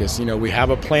lose focus. We have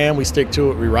a plan, we stick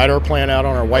to it. We write our plan out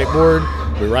on our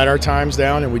whiteboard, we write our times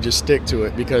down, and we just stick to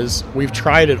it because we've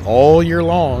tried it all year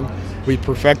long. We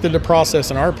perfected the process,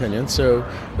 in our opinion. So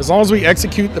as long as we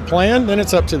execute the plan, then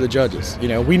it's up to the judges.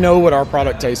 We know what our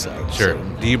product tastes like. Sure.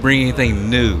 So. Do you bring anything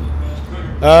new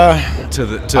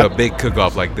to a big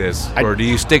cook-off like this, or do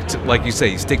you stick to, like you say,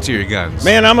 you stick to your guns?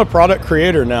 Man, I'm a product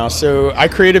creator now. So I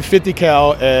created 50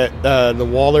 cal at the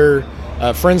Waller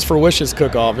Friends for Wishes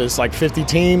cook-off. It's like 50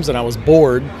 teams, and I was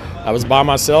bored. I was by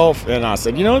myself, and I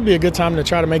said, it'd be a good time to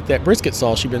try to make that brisket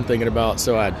sauce you've been thinking about.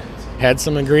 So I had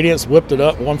some ingredients, whipped it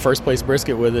up, won first place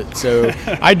brisket with it. So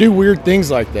I do weird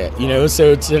things like that,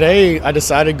 So today I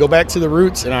decided to go back to the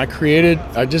roots, and I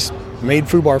just made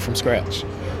FUBAR from scratch.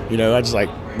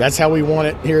 That's how we want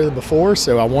it here before.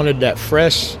 So I wanted that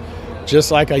fresh, just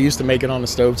like I used to make it on the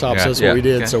stovetop. So that's what we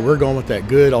did. Okay. So we're going with that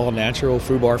good, all natural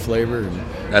FUBAR flavor. And,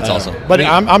 that's awesome. But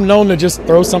I'm known to just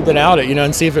throw something out at,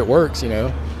 and see if it works,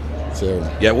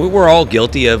 So. Yeah, we're all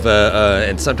guilty of,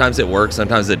 and sometimes it works,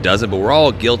 sometimes it doesn't, but we're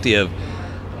all guilty of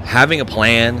having a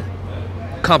plan,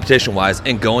 competition-wise,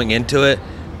 and going into it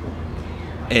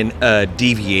and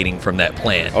deviating from that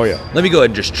plan. Oh, yeah. Let me go ahead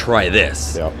and just try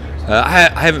this. Yeah. I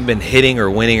haven't been hitting or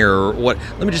winning or what.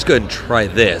 Let me just go ahead and try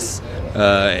this.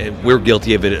 We're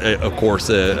guilty of it, of course,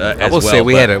 as well. I will say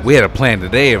we had a plan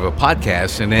today of a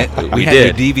podcast, and we had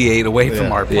to deviate away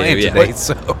from our plan today.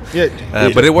 So,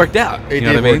 but it worked out. It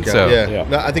did work out. So,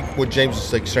 no, I think what James is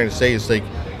trying to say is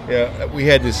we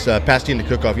had this Pasadena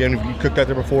cook-off. You cooked out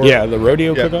there before? Yeah, the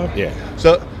rodeo cook-off. Yeah.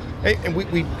 So, and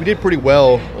we did pretty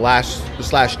well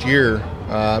this last year.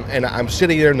 And I'm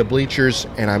sitting there in the bleachers,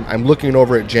 and I'm looking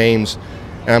over at James.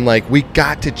 And I'm like, we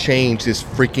got to change this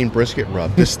freaking brisket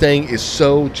rub. This thing is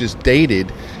so just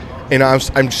dated. And I'm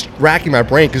just racking my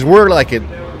brain because we're like at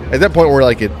that point we're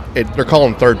like they're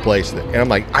calling third place. And I'm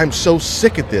like, I'm so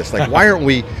sick at this. Like, why aren't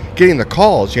we getting the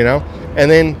calls, And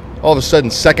then all of a sudden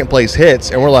second place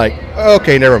hits, and we're like,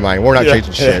 okay, never mind. We're not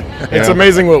changing shit. It's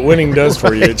amazing what winning does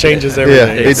for you. It changes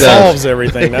everything. It solves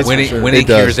everything. That's winning, for sure. Winning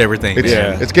cures everything.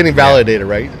 It's getting validated,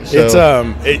 right?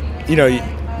 So.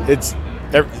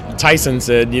 Tyson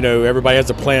said, everybody has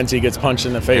a plan until he gets punched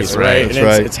in the face, right? And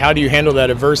it's how do you handle that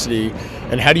adversity,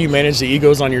 and how do you manage the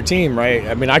egos on your team, right?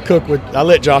 I mean, I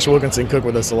let Josh Wilkinson cook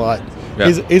with us a lot.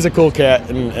 Yeah. He's a cool cat,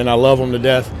 and I love him to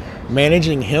death.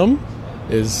 Managing him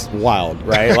is wild,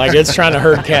 right? Like, it's trying to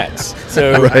herd cats.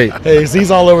 So he's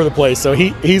all over the place. So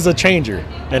he's a changer,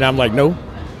 and I'm like, no.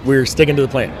 We're sticking to the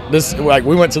plan.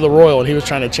 We went to the Royal, and he was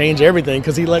trying to change everything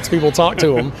because he lets people talk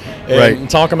to him and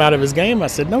talk him out of his game. I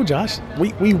said, no, Josh,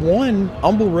 we won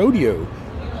Humble Rodeo.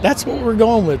 That's what we're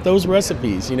going with, those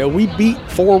recipes. We beat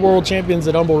 4 world champions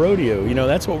at Humble Rodeo.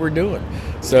 That's what we're doing.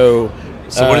 So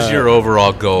what is your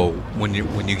overall goal when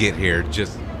you get here?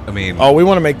 We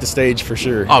want to make the stage for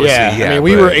sure. Obviously,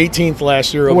 we were 18th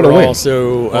last year overall,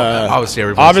 so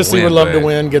obviously we'd love to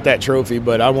win, get that trophy,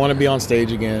 but I want to be on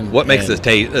stage again. What makes the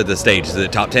stage? Is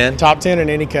it top 10? Top 10 in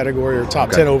any category, or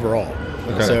top 10 overall.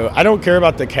 Okay. So I don't care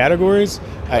about the categories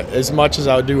as much as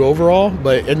I would do overall,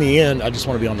 but in the end, I just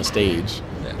want to be on the stage.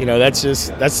 That's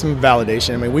some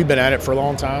validation. I mean, we've been at it for a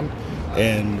long time.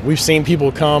 And we've seen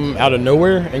people come out of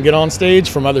nowhere and get on stage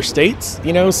from other states,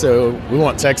 so we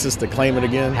want Texas to claim it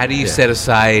again. How do you set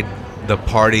aside the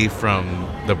party from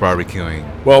the barbecuing?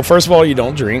 Well, first of all, you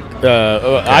don't drink.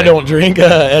 I don't drink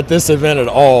at this event at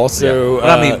all, so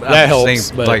that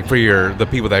helps. But like for the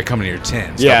people that come to your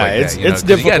tent, it's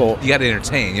difficult. You got to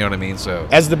entertain. You know what I mean? So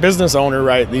as the business owner,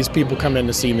 right, these people come in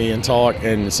to see me and talk,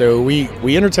 and so we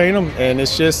entertain them, and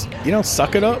it's just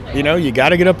suck it up. You got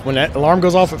to get up when that alarm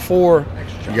goes off at 4.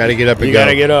 You got to get up. You got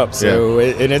to get up. So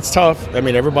and it's tough. I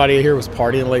mean, everybody here was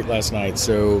partying late last night.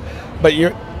 So, but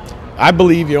I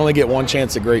believe you only get one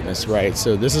chance at greatness, right?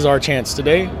 So this is our chance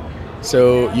today.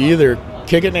 So you either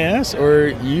kick it in the ass or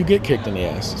you get kicked in the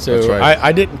ass. So That's right.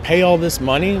 I didn't pay all this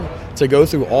money to go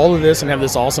through all of this and have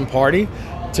this awesome party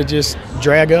to just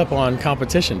drag up on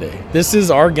competition day. This is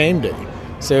our game day.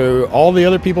 So all the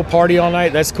other people party all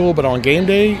night, that's cool. But on game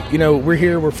day, we're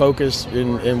here, we're focused,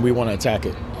 and we want to attack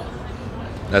it.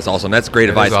 That's awesome. That's great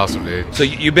advice. That's awesome, dude. So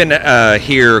you've been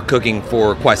here cooking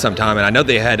for quite some time, and I know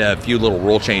they had a few little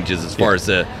rule changes as far as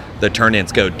the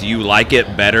turn-ins go. Do you like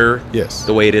it better? Yes.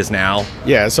 The way it is now?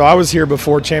 Yeah, so I was here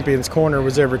before Champions Corner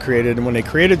was ever created, and when they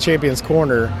created Champions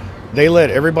Corner, they let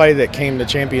everybody that came to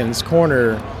Champions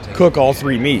Corner cook all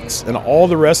 3 meats, and all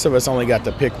the rest of us only got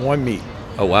to pick 1 meat.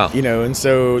 Oh, wow. And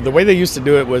so the way they used to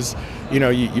do it was,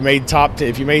 you made top 10.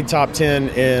 If you made top 10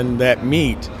 in that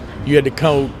meat, you had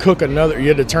to cook another. You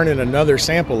had to turn in another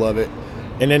sample of it,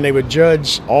 and then they would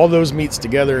judge all those meats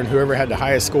together, and whoever had the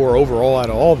highest score overall out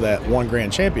of all of that won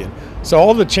grand champion. So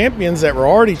all the champions that were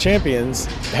already champions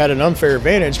had an unfair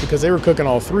advantage because they were cooking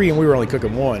all 3 and we were only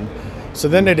cooking 1. So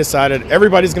then they decided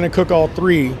everybody's going to cook all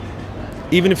 3.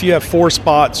 Even if you have 4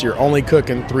 spots, you're only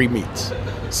cooking 3 meats.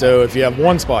 So if you have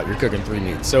 1 spot, you're cooking 3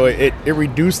 meats. So it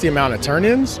reduced the amount of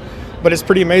turn-ins, but it's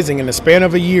pretty amazing. In the span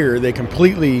of a year, they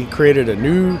completely created a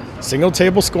new single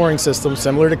table scoring system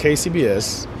similar to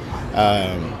KCBS.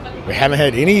 We haven't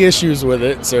had any issues with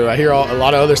it, so I hear a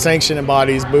lot of other sanctioning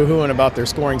bodies boo-hooing about their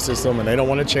scoring system, and they don't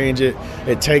want to change it.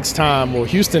 It takes time. Well,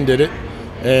 Houston did it,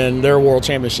 and they're a world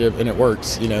championship, and it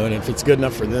works, and if it's good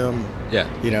enough for them,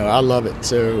 I love it.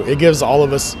 So it gives all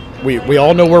of us, we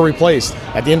all know where we placed.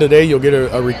 At the end of the day, you'll get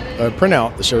a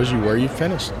printout that shows you where you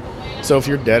finished. So if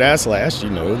you're dead ass last, you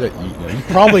know that you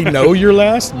probably know you're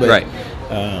last, but right.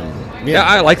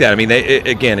 I like that. I mean,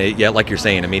 like you're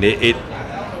saying, I mean,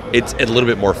 it's a little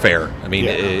bit more fair. I mean,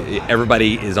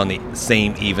 everybody is on the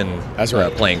same even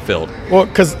playing field. Well,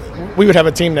 because we would have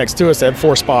a team next to us that had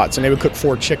 4 spots, and they would cook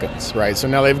 4 chickens, right? So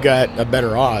now they've got a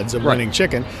better odds of winning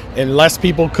chicken, and less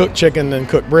people cook chicken than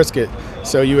cook brisket.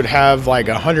 So you would have like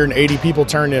 180 people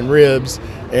turned in ribs,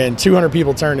 and 200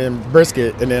 people turned in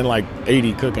brisket, and then like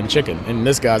 80 cooking chicken. And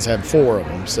this guy's had 4 of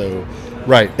them, so.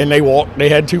 Right. And they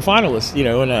had 2 finalists,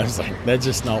 and I was like, that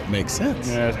just don't make sense.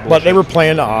 Yeah, but they were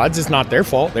playing the odds. It's not their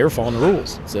fault. They were following the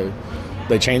rules. So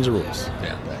they changed the rules.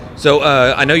 Yeah. So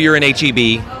I know you're in HEB.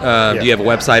 Do you have a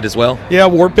website as well? Yeah,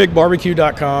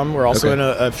 warpigbarbecue.com. We're also in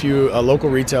a few local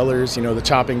retailers, the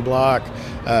Chopping Block,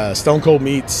 Stone Cold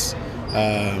Meats,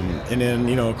 and then,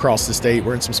 across the state,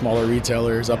 we're in some smaller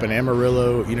retailers. Up in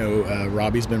Amarillo,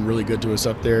 Robbie's been really good to us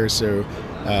up there. So,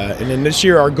 and then this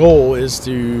year our goal is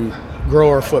to grow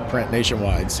our footprint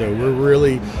nationwide. So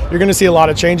you're going to see a lot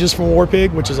of changes from War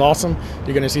Pig, which is awesome.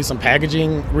 You're going to see some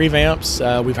packaging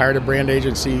revamps. We've hired a brand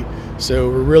agency, so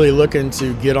we're really looking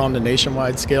to get on the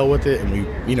nationwide scale with it, and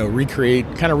we,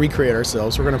 recreate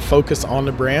ourselves. We're going to focus on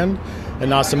the brand and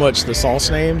not so much the sauce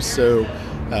names. So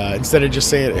instead of just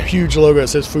saying a huge logo that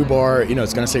says Foo Bar,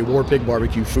 it's going to say War Pig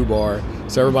Barbecue Foo Bar,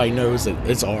 so everybody knows that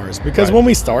it's ours. Because when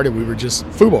we started, we were just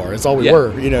Foo Bar. That's all we were,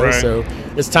 Right. So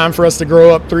it's time for us to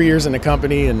grow up 3 years in the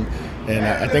company, and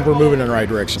I think we're moving in the right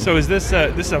direction. So is this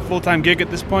a full-time gig at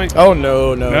this point? Oh,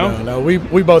 no.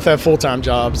 We both have full-time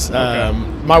jobs. Okay.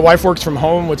 My wife works from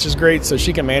home, which is great, so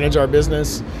she can manage our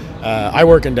business. I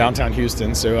work in downtown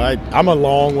Houston, so I'm a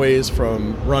long ways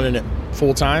from running it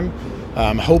full-time.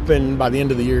 I'm hoping by the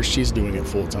end of the year she's doing it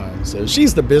full-time. So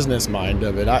she's the business mind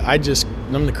of it.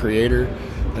 I'm the creator,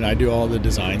 and I do all the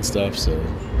design stuff. So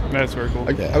That's very cool.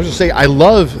 I was going to say, I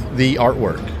love the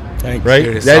artwork. thanks. Right?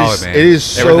 Dude, it's That solid, is- man. It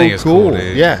is Everything so is cool, cool.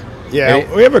 dude. Yeah. Yeah,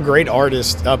 It- we have a great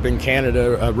artist up in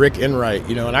Canada, Rick Enright,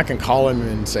 and I can call him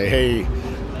and say, hey,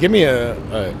 give me a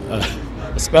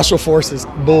Special Forces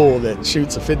bull that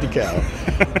shoots a 50 cal.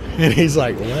 And he's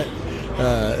like, what?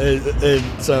 And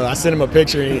so I sent him a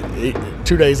picture, and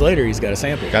 2 days later, he's got a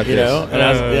sample, Got this. And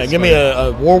I was, That's give me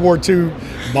a World War II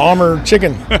bomber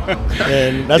chicken.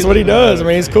 And that's what he does. I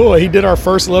mean, he's cool. He did our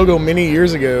first logo many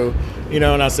years ago,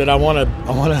 and I said, I want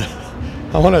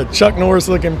a Chuck Norris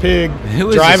looking pig Who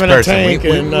is driving this person? a tank.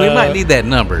 We and, might need that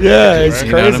number. yeah, it's You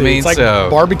crazy. know what I mean? It's like So-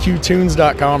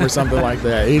 barbecuetunes.com or something like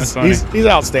that. He's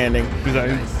outstanding. Is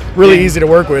that- Really easy to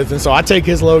work with, and so I take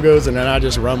his logos and then I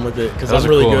just run with it because Those I'm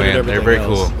are really cool, good man. at They're everything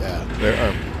very else. cool.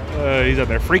 Yeah, He's out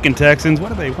there freaking Texans. What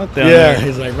do they want down yeah. there?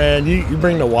 He's like, man, you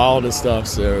bring the wildest stuff.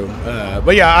 So,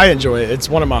 but yeah, I enjoy it. It's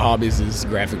one of my hobbies is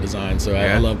graphic design, so I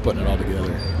Yeah. love putting it all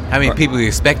together. How many people are you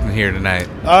expecting here tonight?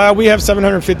 We have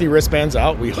 750 wristbands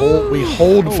out. We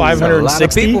hold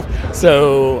 560. people.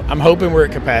 So I'm hoping we're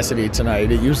at capacity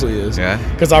tonight. It usually is. Yeah.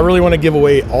 Because I really want to give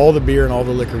away all the beer and all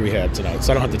the liquor we have tonight,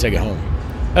 so I don't have to take it home.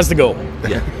 That's the goal.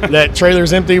 Yeah. That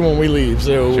trailer's empty when we leave.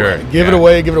 So Sure, give it yeah.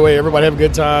 away. Everybody have a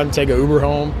good time. Take an Uber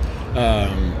home.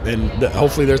 And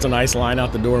hopefully there's a nice line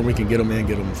out the door and we can get them in,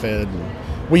 get them fed.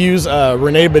 And we use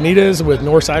Rene Benitez with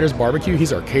Northsiders Barbecue.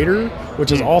 He's our caterer,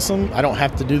 which is awesome. I don't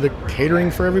have to do the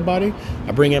catering for everybody.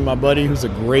 I bring in my buddy who's a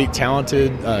great,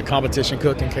 talented competition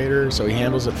cook and caterer, so he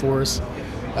handles it for us,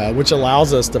 which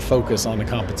allows us to focus on the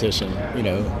competition,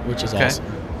 which is awesome.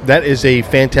 That is a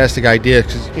fantastic idea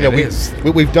because It is.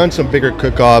 we've done some bigger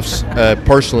cook-offs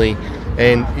personally,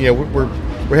 and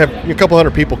we have a couple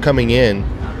hundred people coming in,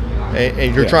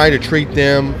 and you're trying to treat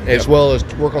them as well as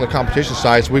work on the competition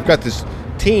side. So we've got this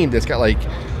team that's got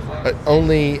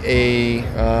only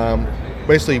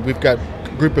basically we've got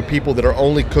a group of people that are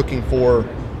only cooking for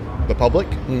the public,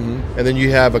 and then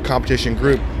you have a competition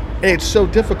group, and it's so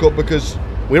difficult because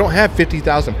we don't have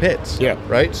 50,000 pits. Yeah.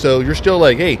 Right. So you're still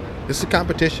like, hey, This is a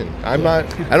competition. I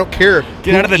don't care.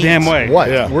 Get out of the damn way. What?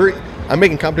 Yeah. I'm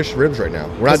making competition ribs right now.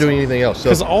 We're not doing anything else.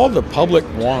 Because So all the public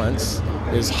wants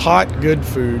is hot, good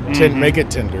food. Make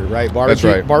it tender, right? Barbecue,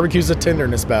 That's right. Barbecue's a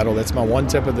tenderness battle. That's my one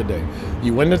tip of the day.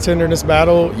 You win the tenderness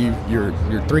battle, you're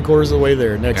 3/4 of the way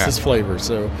there. Next is flavor.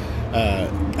 So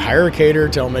hire a caterer,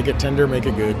 tell them make it tender, make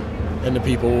it good, and the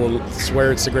people will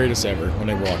swear it's the greatest ever when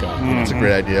they walk out. that's a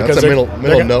great idea. Because That's a they're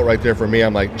middle gonna- note right there for me.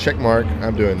 I'm like, check mark.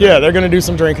 I'm doing that. Yeah, they're going to do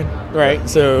some drinking, right?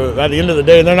 So at the end of the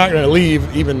day, they're not going to leave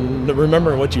even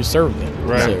remembering what you served them.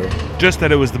 Right. So Just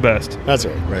that it was the best. that's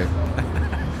right. Right.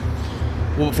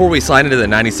 Well, before we slide into the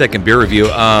 90-second beer review,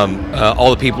 all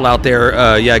the people out there,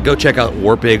 go check out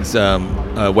Warpig's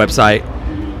website.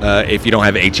 If you don't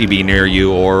have HEB near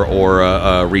you or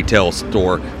a retail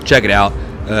store, check it out.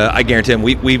 I guarantee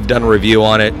we've done a review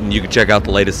on it, and you can check out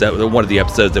the latest one of the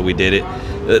episodes that we did it.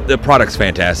 The product's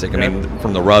fantastic. I mean,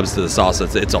 from the rubs to the sauce,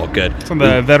 it's all good. From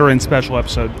the veteran special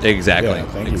episode. Exactly. Yeah,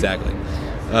 thank you. Exactly.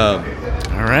 All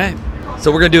right.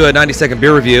 So we're gonna do a 90-second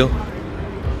beer review.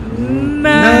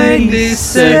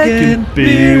 90-second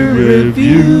beer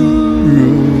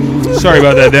review. Sorry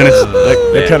about that, Dennis.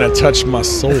 That kind of touched my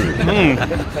soul.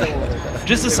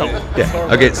 Just a soul. Yeah.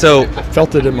 Okay. So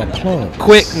Felt it in my plum.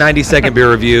 quick 90-second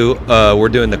beer review. We're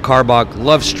doing the Karbach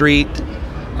Love Street.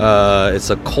 It's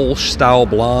a Kolsch style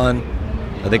blonde.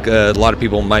 I think a lot of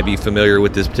people might be familiar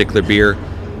with this particular beer.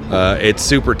 It's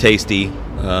super tasty.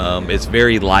 It's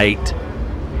very light.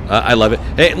 I love it.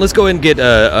 Hey, let's go ahead and get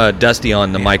Dusty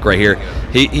on the mic right here.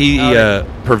 He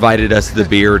provided us the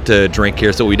beer to drink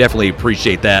here, so we definitely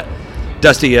appreciate that.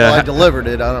 Dusty, Well, I delivered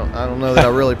it. I don't know that I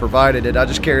really provided it. I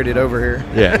just carried it over here.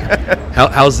 yeah.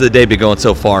 How's the day been going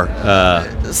so far?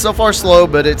 So far slow,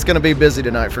 but it's going to be busy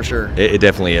tonight for sure. It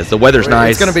definitely is. The weather's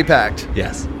nice. It's going to be packed.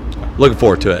 Yes. Looking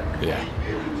forward to it. Yeah.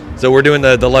 So we're doing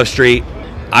the Love Street.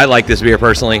 I like this beer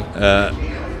personally. I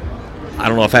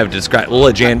don't know if I have to describe. We'll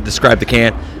let Jan describe the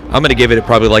can. I'm going to give it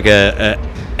probably like a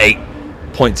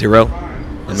 8.0.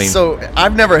 I mean, So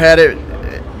I've never had it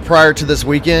prior to this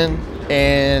weekend,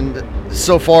 and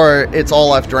so far it's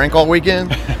all I've drank all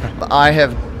weekend. I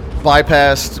have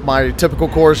bypassed my typical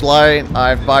Coors Light.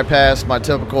 I've bypassed my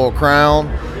typical Crown.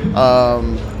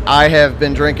 I have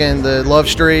been drinking the Love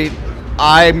Street.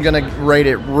 I'm going to rate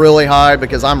it really high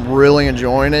because I'm really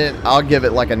enjoying it. I'll give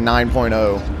it like a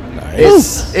 9.0.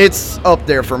 It's up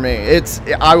there for me.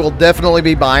 I will definitely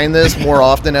be buying this more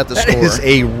often at the That store. is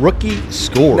a rookie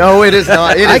score. No, it is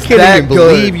not. It is I can't that even good.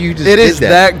 believe you just It did is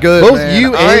that. that good. Both man.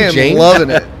 you I and am James- loving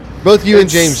it. Both you and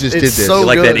It's- James just did it's this. so you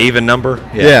like that good. even number?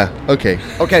 Yeah. Okay.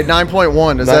 Okay,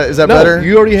 9.1. Is that No, better?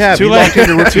 You already have. Too You late. locked in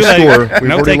the rookie Too late. score. We've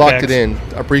No already take locked backs. it in.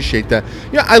 I appreciate that.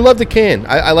 Yeah, I love the can.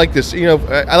 I like this. You know,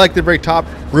 I like the very top,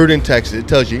 brewed in Texas. It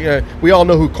tells you. We all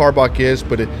know who Karbach is,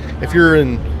 but if you're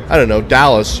in, I don't know,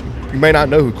 Dallas, you may not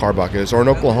know who Karbach is, or in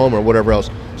Oklahoma or whatever else.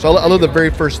 So I love the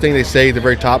very first thing they say, the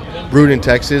very top, brewed in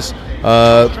Texas.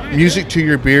 Music to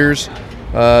your beers.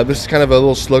 This is kind of a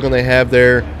little slogan they have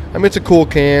there. I mean, it's a cool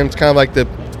can. It's kind of like the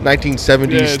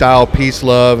 1970s Yeah. style peace,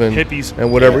 love, and Hippies. and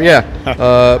whatever. Yeah.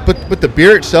 But the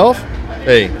beer itself,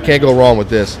 hey, can't go wrong with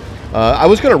this. I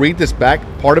was going to read this back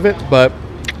part of it, but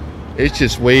it's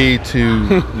just way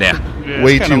too Yeah. Yeah,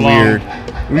 way it's too kinda long. weird.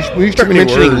 We start many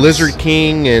mentioning words. Lizard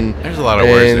King and There's a lot of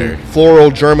words there.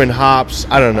 floral German hops.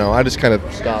 I don't know. I just kind of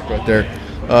stopped right there.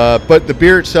 But the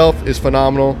beer itself is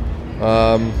phenomenal.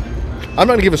 I'm not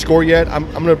going to give a score yet.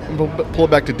 I'm going to pull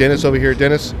it back to Dennis over here.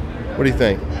 Dennis, what do you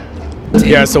think?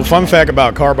 Yeah, so fun fact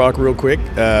about Karbach real quick.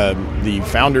 The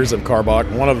founders of Karbach,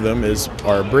 one of them is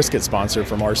our brisket sponsor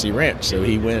from RC Ranch. So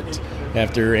he went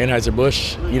after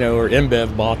Anheuser-Busch, or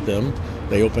InBev bought them.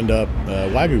 They opened up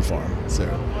Wagyu Farm,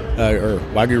 or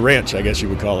Wagyu Ranch, I guess you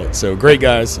would call it. So great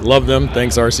guys, love them.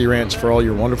 Thanks RC Ranch for all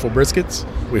your wonderful briskets.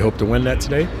 We hope to win that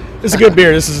today. It's a good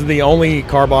beer. This is the only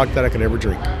Karbach that I could ever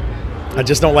drink. I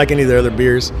just don't like any of the other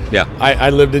beers. Yeah.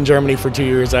 I lived in Germany for 2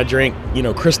 years. I drank,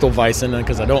 Crystal Weissen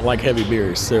because I don't like heavy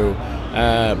beers. So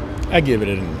I give it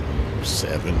a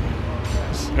 7.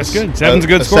 That's good. Seven's a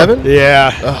good A score. 7?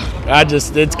 Yeah.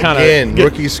 It's kind of Again,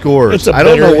 rookie scores. it's a I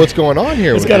don't know bitter- what's going on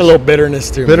here. It's with got a this. little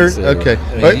bitterness to bitter. it. so, Okay,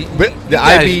 yeah. but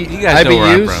the You guys know where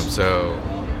I'm IBUs, from, so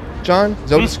John.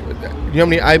 Is that what this, you know how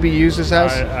many IBUs this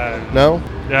has? No.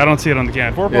 Yeah, I don't see it on the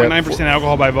can. 4.9%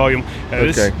 alcohol by volume.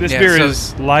 This Okay. this Yeah, beer so-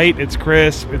 is light. It's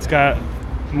crisp. It's got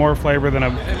more flavor than a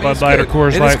Bud Light or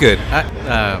Coors It Light. is good.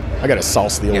 I got to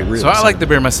sauce the old ribs. So I like the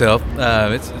beer myself.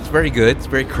 It's very good. It's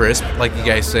very crisp, like you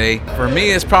guys say. For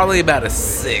me, it's probably about a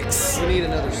 6. We need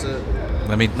another sip.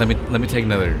 Let me take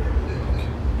another.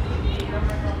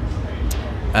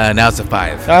 Now it's a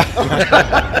 5.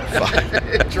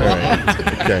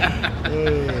 Okay.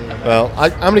 Well,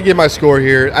 I'm going to give my score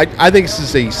here. I think this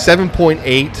is a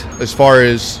 7.8 as far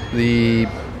as the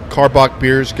Karbach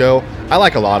beers go. I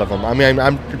like a lot of them. I mean,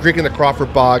 I'm drinking the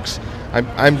Crawford box.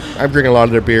 I'm drinking a lot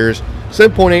of their beers.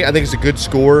 7.8, I think is a good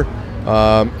score.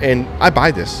 And I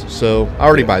buy this, so I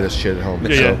already buy this shit at home.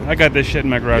 Yeah, I got this shit in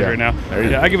my garage right now.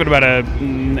 I give it about a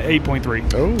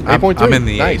 8.3. Oh, 8.3. I'm in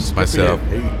the nice. 8s myself.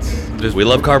 Just We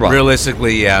love Karbach.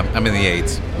 Realistically, yeah, I'm in the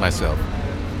 8s myself.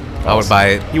 I would buy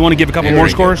it You want to give a couple more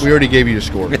scores? We already gave you the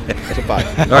score. It's a 5.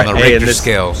 All right, on the hey, Richter and this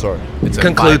scale. Sorry. It's a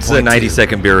concludes the 5.2.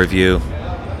 90-second beer review.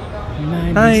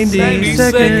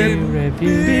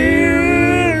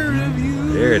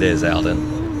 90-second There it is, Alden.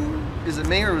 Is it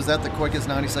me, or was that the quickest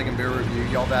 90-second beer review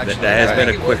y'all have actually? That has been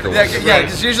a quicker one. Yeah,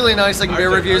 because usually 90-second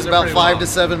beer review is about 5 to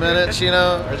 7 minutes, you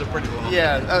know?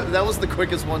 Yeah, that was the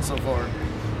quickest one so far.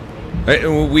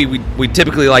 We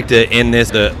typically like to end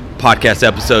the podcast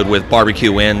episode with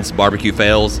barbecue wins, barbecue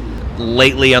fails.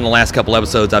 Lately, on the last couple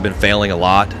episodes, I've been failing a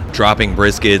lot, dropping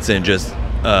briskets and just.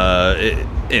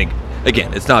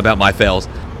 Again, it's not about my fails.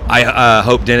 I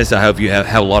hope, Dennis, I hope you have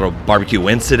a lot of barbecue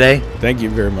wins today. Thank you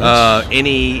very much.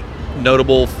 Any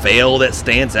notable fail that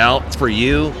stands out for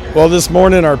you? Well, this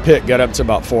morning our pit got up to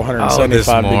about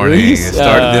 475 degrees. It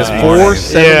started this morning.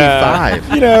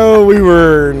 475. You know, we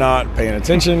were not paying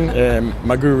attention, and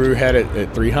my guru had it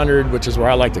at 300, which is where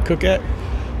I like to cook at.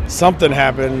 Something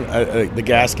happened. The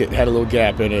gasket had a little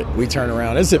gap in it. We turn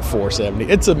around. It's at 470.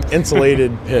 It's an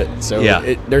insulated pit, so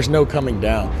there's no coming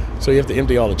down. So you have to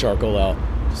empty all the charcoal out.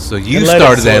 So you And let it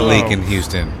started that slow. leak in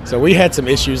Houston. So we had some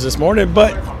issues this morning,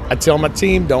 but I tell my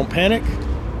team, don't panic.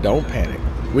 Don't panic.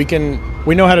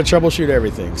 We know how to troubleshoot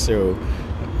everything. So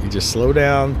you just slow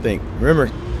down, think. Remember,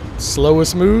 slow is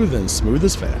smooth and smooth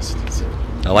is fast. So,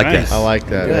 I like Nice. that. I like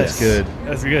that. That's good.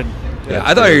 That's good. Yeah,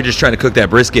 I thought you were just trying to cook that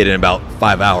brisket in about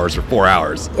 5 hours or 4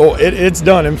 hours. oh, it's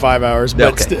done in 5 hours,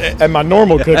 but Okay. at my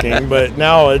normal cooking. But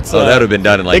now it's Oh, that would have been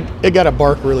done in like it got to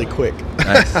bark really quick.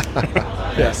 nice.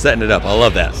 Setting it up. I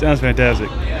love that. Sounds fantastic.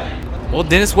 Well,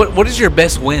 Dennis, what is your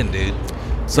best win, dude,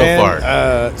 so Man,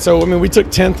 far? So I mean, we took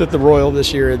 10th at the Royal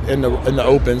this year in the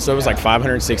Open. So it was like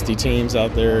 560 teams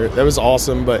out there. That was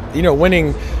awesome. But you know,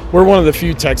 winning, we're one of the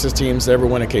few Texas teams to ever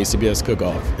win a KCBS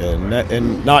cook-off,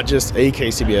 and not just a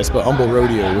KCBS, but Humble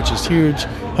Rodeo, which is huge.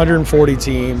 140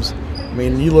 teams. I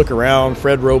mean, you look around,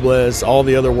 Fred Robles, all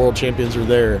the other world champions are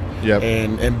there. Yep.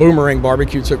 And Boomerang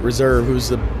Barbecue took reserve, who's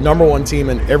the #1 team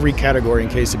in every category in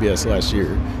KCBS last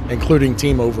year, including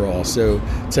team overall. So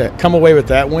to come away with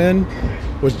that win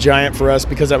was giant for us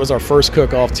because that was our first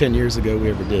cook-off 10 years ago we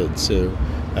ever did. So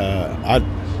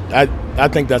I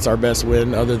think that's our best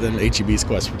win, other than HEB's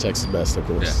quest for Texas Best, of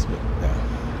course. Yeah.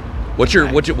 But, yeah.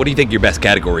 What do you think your best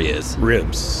category is?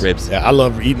 Ribs. Ribs. Yeah, I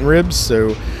love eating ribs.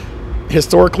 So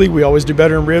historically, we always do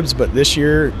better in ribs, but this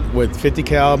year with 50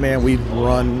 cal, man, we've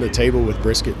run the table with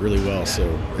brisket really well. So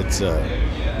it's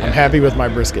I'm happy with my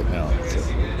brisket now. So.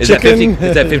 Is that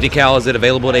 50 cal? Is it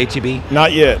available at HEB?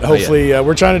 Not yet. Hopefully,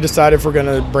 we're trying to decide if we're going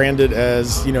to brand it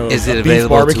as, you know, Is it a beef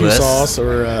available to barbecue us? sauce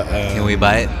or Can we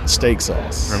buy it? steak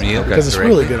sauce From you? because it's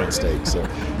Directly? really good on steak. So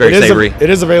Very it is savory. It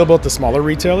is available at the smaller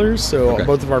retailers. So Okay.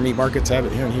 both of our meat markets have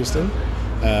it here in Houston,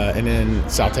 and then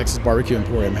South Texas Barbecue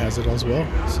Emporium has it as well.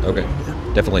 So, Okay.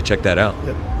 Definitely check that out.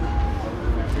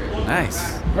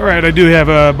 Nice. All right, I do have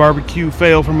a barbecue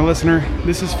fail from a listener.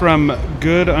 This is from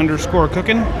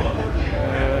good_cooking.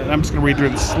 I'm just going to read through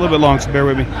this. It's a little bit long, so bear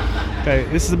with me. Okay,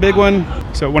 this is a big one.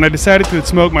 So when I decided to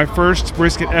smoke my first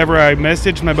brisket ever, I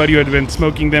messaged my buddy who had been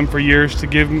smoking them for years to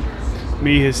give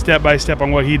me his step-by-step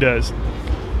on what he does.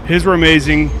 His were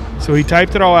amazing, so he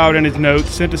typed it all out in his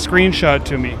notes, sent a screenshot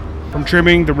to me. From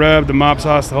trimming, the rub, the mop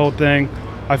sauce, the whole thing.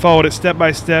 I followed it step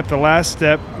by step. The last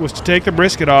step was to take the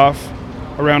brisket off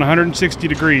around 160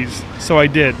 degrees, so I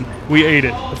did. We ate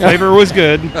it. The flavor was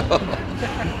good.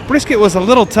 Brisket was a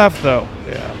little tough, though.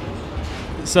 yeah.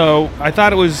 So I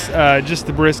thought it was just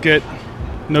the brisket,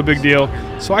 no big deal.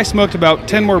 So I smoked about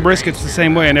 10 more briskets the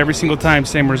same way, and every single time,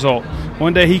 same result.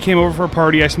 One day he came over for a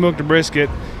party, I smoked a brisket.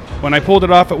 When I pulled it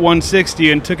off at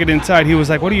 160 and took it inside, he was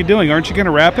like, "What are you doing? Aren't you going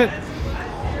to wrap it?"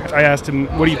 I asked him,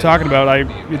 "What are you talking about?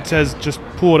 It says just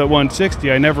pull it at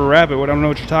 160. I never wrap it. I don't know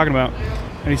what you're talking about."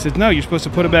 And he says, "No, you're supposed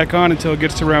to put it back on until it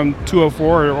gets to around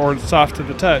 204 or it's soft to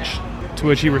the touch." To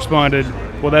which he responded,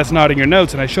 "Well, that's not in your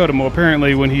notes." And I showed him, well,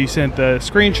 apparently when he sent the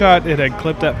screenshot, it had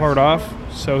clipped that part off.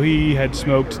 So he had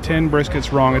smoked 10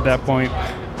 briskets wrong at that point.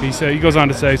 He goes on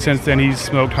to say since then he's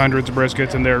smoked hundreds of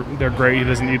briskets and they're great. He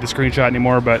doesn't need the screenshot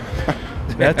anymore, but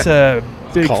that's a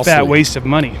big Costly. fat waste of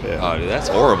money. Oh, dude, that's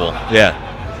horrible. Yeah.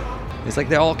 It's like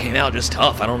they all came out just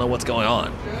tough. I don't know what's going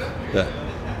on.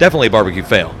 Definitely a barbecue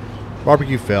fail.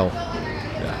 Barbecue fail.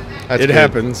 That's It good.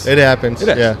 happens. It happens.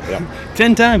 It Yeah. Yeah.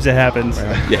 10 times it happens.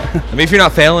 Yeah. I mean, if you're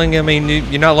not failing, I mean,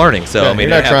 you're not learning. So, I mean, you're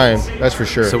not it happens. trying. That's for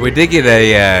sure. So we did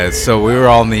get so we were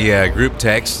on the group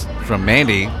text from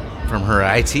Mandy, from her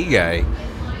IT guy,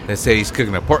 that said he's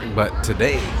cooking a pork butt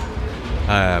today.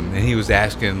 And he was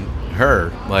asking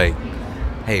her, like,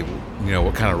 hey,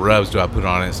 what kind of rubs do I put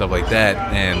on it and stuff like that.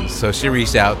 And so she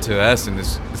reached out to us, and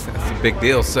it's a big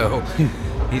deal. So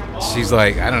she's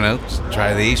like, I don't know, just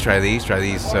try these.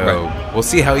 So we'll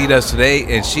see how he does today.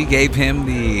 And she gave him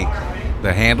the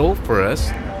handle for us,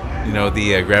 the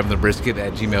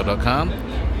grabbingthebrisket@gmail.com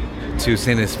to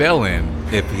send his fail in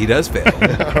if he does fail.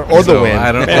 Or the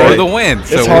win. Or the win.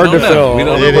 So It's hard we don't to know. fail. We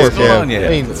don't It know what's is, going yeah. on yet. I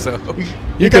mean, So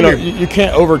You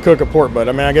can't overcook a pork butt.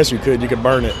 I mean, I guess you could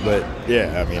burn it, but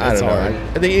yeah, I mean, I it's don't know. hard.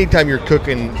 I think anytime you're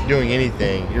cooking, doing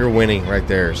anything, you're winning right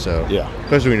there. So Yeah.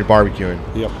 especially when you're barbecuing.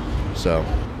 Yep. So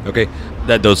Okay,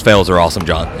 those fails are awesome,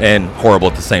 John, and horrible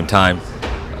at the same time.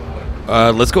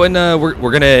 Let's go ahead and we're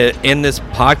going to end this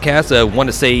podcast. I want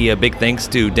to say a big thanks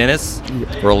to Dennis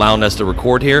for allowing us to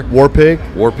record here. War Pig.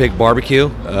 Barbecue.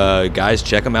 Guys,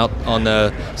 check them out on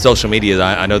the social media.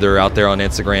 I know they're out there on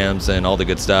Instagrams and all the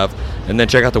good stuff. And then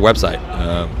check out the website.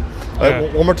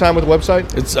 One more time with the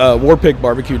website. It's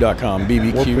warpigbarbecue.com,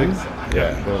 BBQ. Warpig?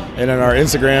 Yeah. And then our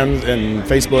Instagrams and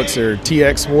Facebooks are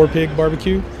TX Warpig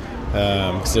Barbecue.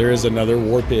 Because there is another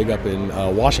War Pig up in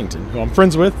Washington who I'm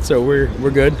friends with, so we're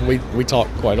good. We talk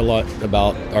quite a lot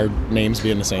about our names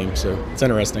being the same, so it's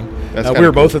interesting. That's We kinda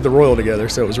were both cool. at the Royal together,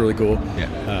 so it was really cool.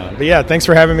 Yeah. But yeah, thanks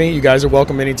for having me. You guys are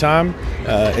welcome anytime.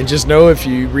 And just know if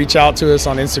you reach out to us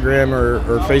on Instagram or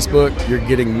Facebook, you're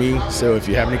getting me. So if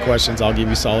you have any questions, I'll give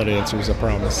you solid answers, I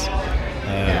promise.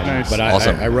 Nice. But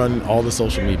Awesome. I run all the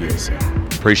social medias. So.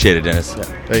 Appreciate it, Dennis.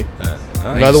 Hey, All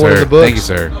right. another one in sir. the books. Thank you,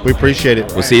 sir. We appreciate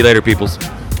it. We'll see you later, peoples.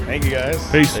 Thank you guys.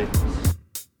 Peace.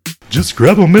 Just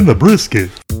grab them in the brisket.